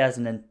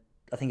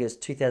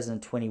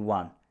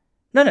 2021.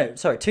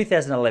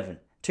 2011.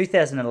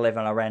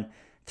 2011 I ran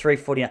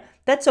 3:49.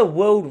 That's a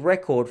world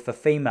record for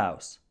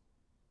females.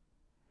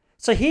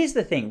 So here's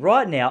the thing.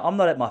 Right now, I'm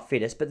not at my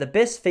fittest, but the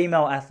best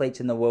female athletes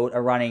in the world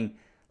are running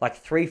like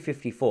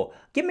 3:54.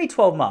 Give me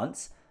 12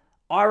 months.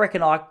 I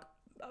reckon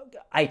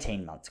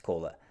 18 months,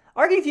 call it.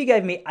 I reckon if you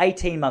gave me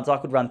 18 months, I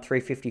could run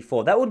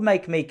 3:54. That would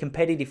make me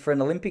competitive for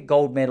an Olympic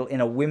gold medal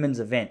in a women's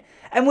event.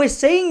 And we're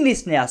seeing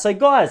this now. So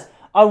guys,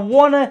 I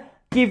want to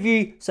give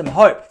you some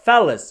hope.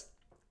 Fellas,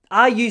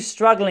 are you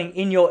struggling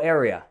in your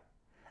area?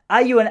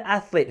 Are you an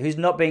athlete who's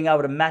not being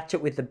able to match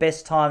it with the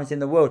best times in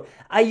the world?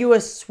 Are you a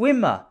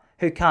swimmer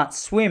who can't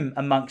swim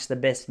amongst the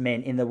best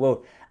men in the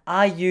world?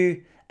 Are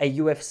you a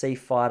UFC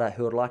fighter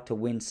who would like to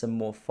win some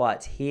more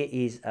fights? Here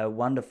is a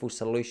wonderful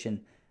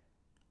solution.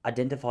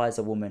 Identify as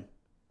a woman.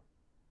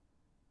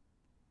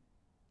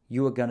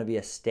 You are going to be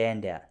a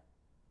standout.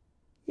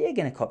 You're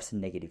going to cop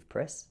some negative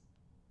press.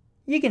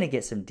 You're going to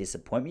get some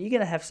disappointment. You're going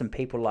to have some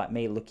people like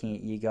me looking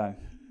at you going,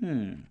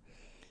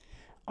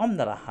 I'm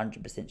not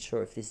 100%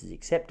 sure if this is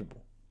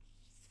acceptable.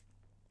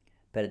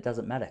 But it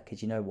doesn't matter,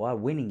 because you know why?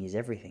 Winning is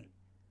everything.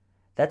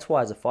 That's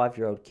why as a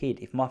 5-year-old kid,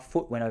 if my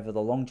foot went over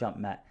the long jump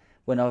mat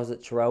when I was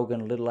at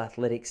Traralgon Little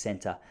Athletics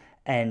Centre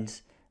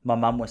and my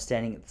mum was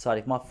standing at the side,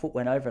 if my foot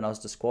went over and I was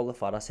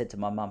disqualified, I said to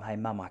my mum, "Hey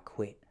mum, I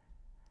quit."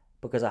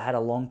 Because I had a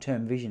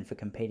long-term vision for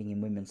competing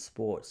in women's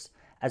sports.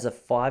 As a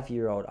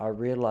 5-year-old, I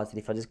realised that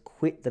if I just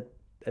quit the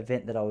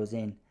event that I was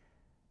in,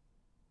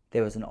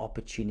 there was an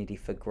opportunity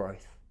for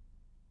growth.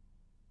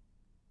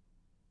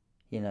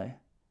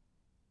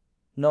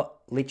 Not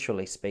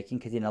literally speaking,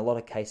 because in a lot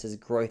of cases,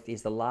 growth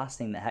is the last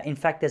thing that happens. In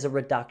fact, there's a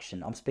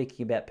reduction. I'm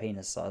speaking about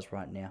penis size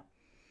right now.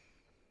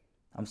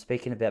 I'm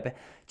speaking about. Do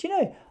you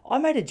know? I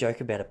made a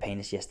joke about a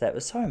penis yesterday. It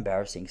was so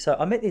embarrassing. So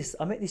I met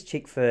this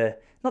chick for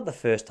not the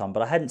first time,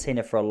 but I hadn't seen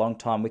her for a long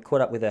time. We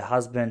caught up with her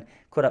husband,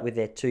 caught up with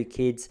their 2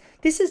 kids.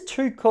 This is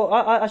too cool.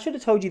 I should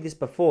have told you this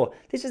before.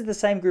 This is the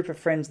same group of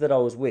friends that I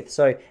was with.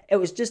 So it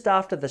was just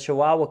after the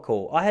Chihuahua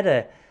call.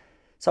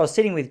 So I was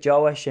sitting with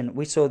Joash and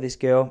we saw this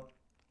girl,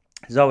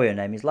 Zoe her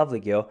name is, lovely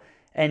girl.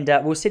 And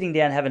we were sitting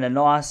down having a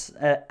nice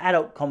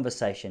adult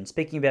conversation,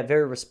 speaking about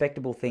very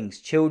respectable things,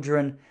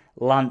 children,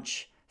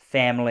 lunch,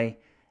 family.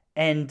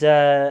 And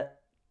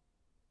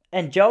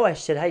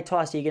Joash said, "Hey,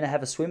 Tice, are you going to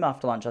have a swim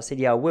after lunch?" I said,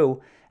 "Yeah, I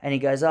will." And he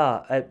goes,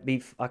 I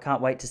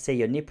can't wait to see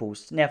your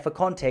nipples. Now, for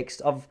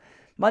context,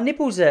 my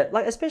nipples are,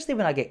 like, especially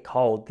when I get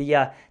cold,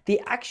 the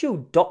actual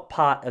dot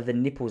part of the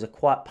nipples are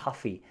quite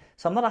puffy.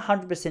 So I'm not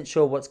 100%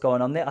 sure what's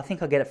going on there. I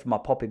think I get it from my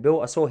Poppy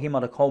Bill. I saw him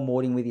on a cold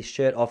morning with his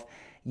shirt off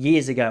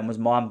years ago and was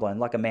mind blown,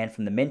 like a man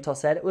from the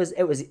Mentos ad. It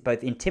was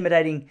both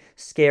intimidating,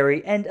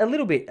 scary, and a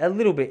little bit,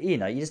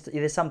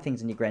 there's some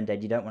things in your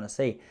granddad you don't want to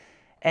see.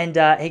 And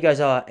he goes,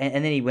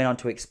 and then he went on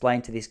to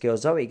explain to this girl,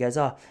 Zoe, he goes,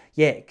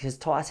 yeah, because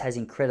Tice has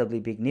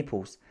incredibly big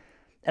nipples.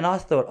 And I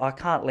thought, I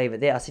can't leave it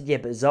there. I said, yeah,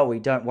 but Zoe,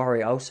 don't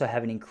worry, I also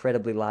have an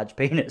incredibly large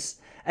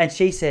penis. And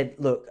she said,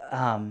 look,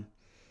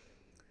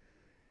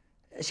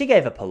 she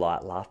gave a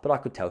polite laugh, but I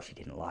could tell she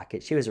didn't like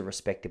it. She was a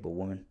respectable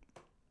woman.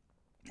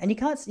 And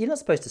you're not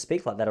supposed to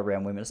speak like that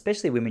around women,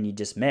 especially women you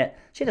just met.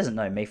 She doesn't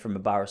know me from a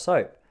bar of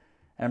soap.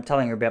 And I'm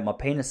telling her about my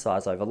penis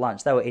size over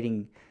lunch. They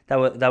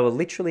were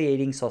literally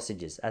eating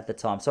sausages at the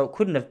time. So it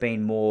couldn't have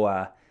been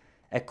more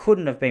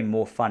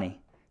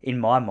funny in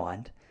my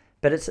mind.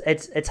 But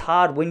it's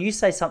hard when you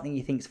say something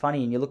you think is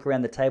funny and you look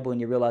around the table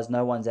and you realize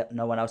no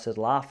one else is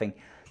laughing.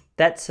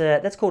 That's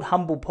called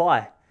humble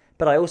pie.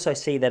 But I also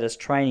see that as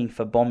training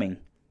for bombing,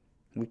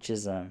 which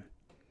is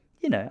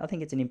I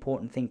think it's an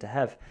important thing to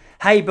have.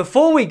 Hey,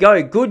 before we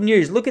go, good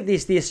news. Look at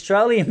this. The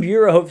Australian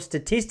Bureau of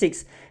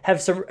Statistics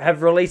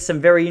have released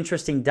some very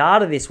interesting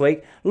data this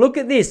week. Look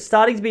at this,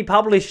 starting to be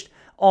published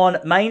on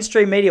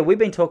mainstream media. We've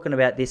been talking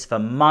about this for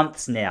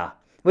months now.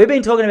 We've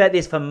been talking about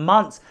this for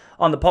months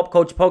on the Pop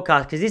Culture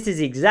Podcast because this is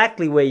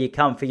exactly where you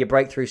come for your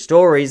breakthrough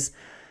stories.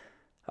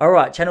 All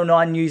right, Channel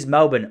 9 News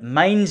Melbourne,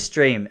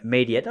 mainstream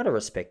media, not a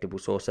respectable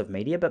source of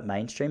media, but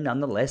mainstream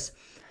nonetheless.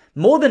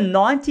 More than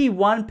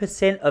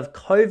 91% of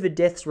COVID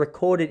deaths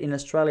recorded in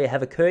Australia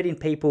have occurred in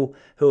people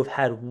who have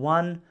had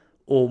one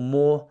or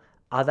more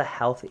other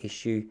health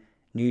issue,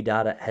 new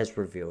data has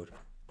revealed.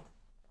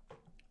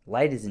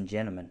 Ladies and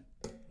gentlemen,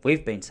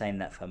 we've been saying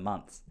that for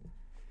months.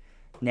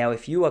 Now,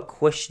 if you are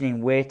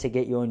questioning where to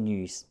get your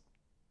news,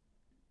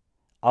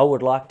 I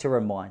would like to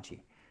remind you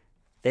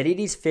that it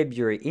is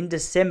February. In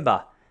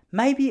December,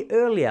 maybe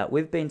earlier,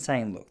 we've been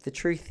saying, look, the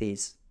truth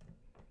is,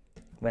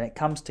 when it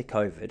comes to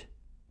COVID,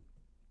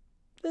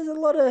 there's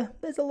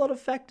a lot of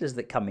factors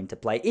that come into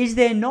play. Is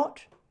there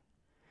not?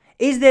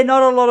 Is there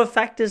not a lot of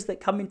factors that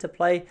come into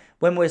play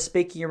when we're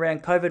speaking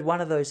around COVID?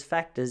 One of those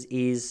factors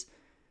is,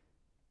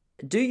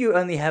 do you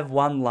only have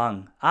one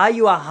lung? Are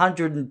you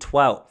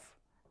 112?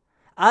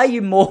 Are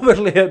you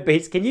morbidly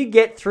obese? Can you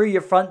get through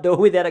your front door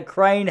without a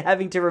crane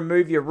having to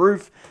remove your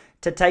roof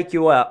to take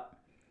you out?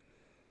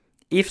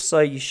 If so,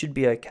 you should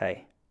be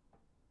okay.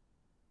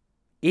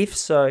 If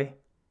so,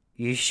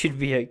 you should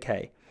be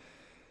okay.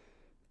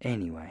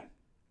 Anyway,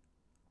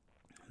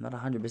 I'm not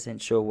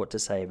 100% sure what to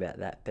say about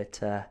that,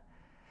 but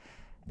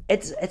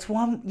it's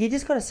one, you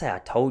just got to say, I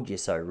told you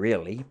so,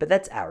 really, but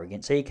that's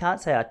arrogant, so you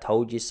can't say, I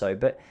told you so,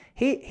 but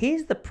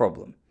here's the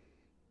problem.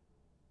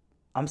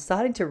 I'm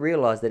starting to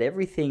realize that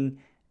everything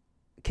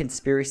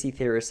conspiracy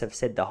theorists have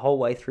said the whole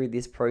way through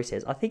this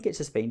process, I think it's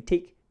just been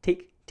tick,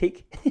 tick,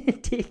 tick,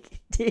 tick,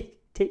 tick,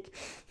 tick.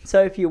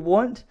 So if you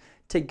want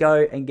to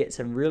go and get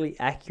some really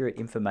accurate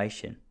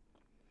information,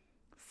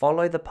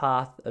 follow the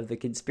path of the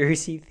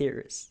conspiracy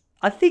theorists.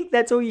 I think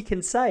that's all you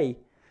can say.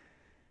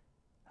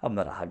 I'm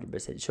not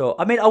 100% sure.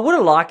 I mean, I would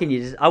have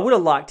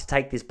liked to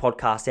take this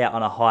podcast out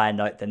on a higher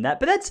note than that,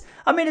 but it's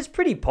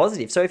pretty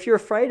positive. So if you're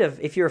afraid of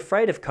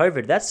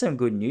COVID, that's some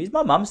good news.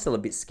 My mum's still a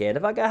bit scared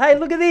of it. I go, hey,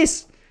 look at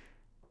this.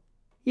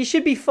 You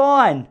should be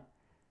fine.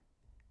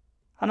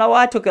 I know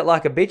I took it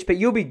like a bitch, but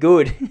you'll be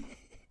good.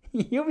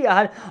 You'll be.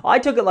 I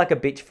took it like a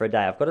bitch for a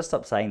day. I've got to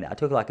stop saying that. I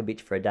took it like a bitch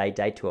for a day.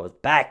 Day 2, I was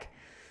back.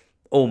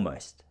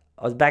 Almost.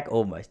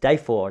 Day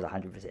 4, I was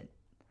 100%.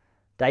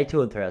 Day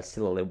 2 and 3, I was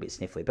still a little bit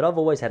sniffly, but I've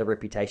always had a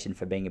reputation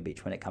for being a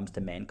bitch when it comes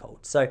to man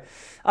colds. So,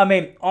 I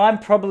mean, I'm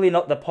probably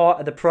not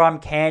the prime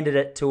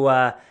candidate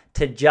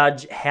to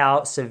judge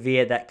how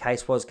severe that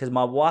case was, because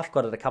my wife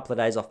got it a couple of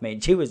days off me,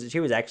 and she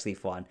was actually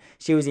fine.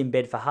 She was in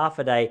bed for half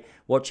a day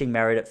watching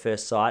Married at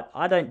First Sight.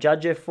 I don't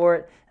judge her for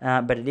it,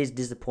 but it is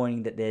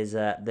disappointing that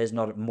there's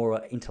not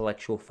more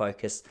intellectual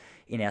focus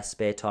in our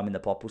spare time in the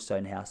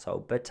Popplestone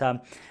household. But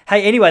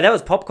hey, anyway, that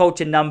was pop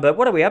culture number.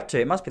 What are we up to?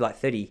 It must be like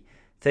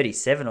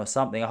 37 or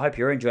something. I hope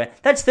you're enjoying it.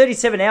 That's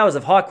 37 hours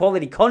of high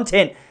quality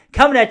content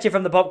coming at you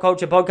from the Pop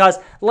Culture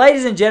Podcast.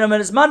 Ladies and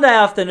gentlemen, it's Monday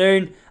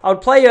afternoon. I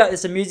would play you out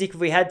some music if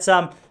we had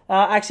some.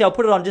 Actually, I'll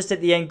put it on just at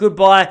the end.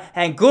 Goodbye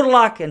and good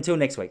luck until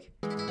next week.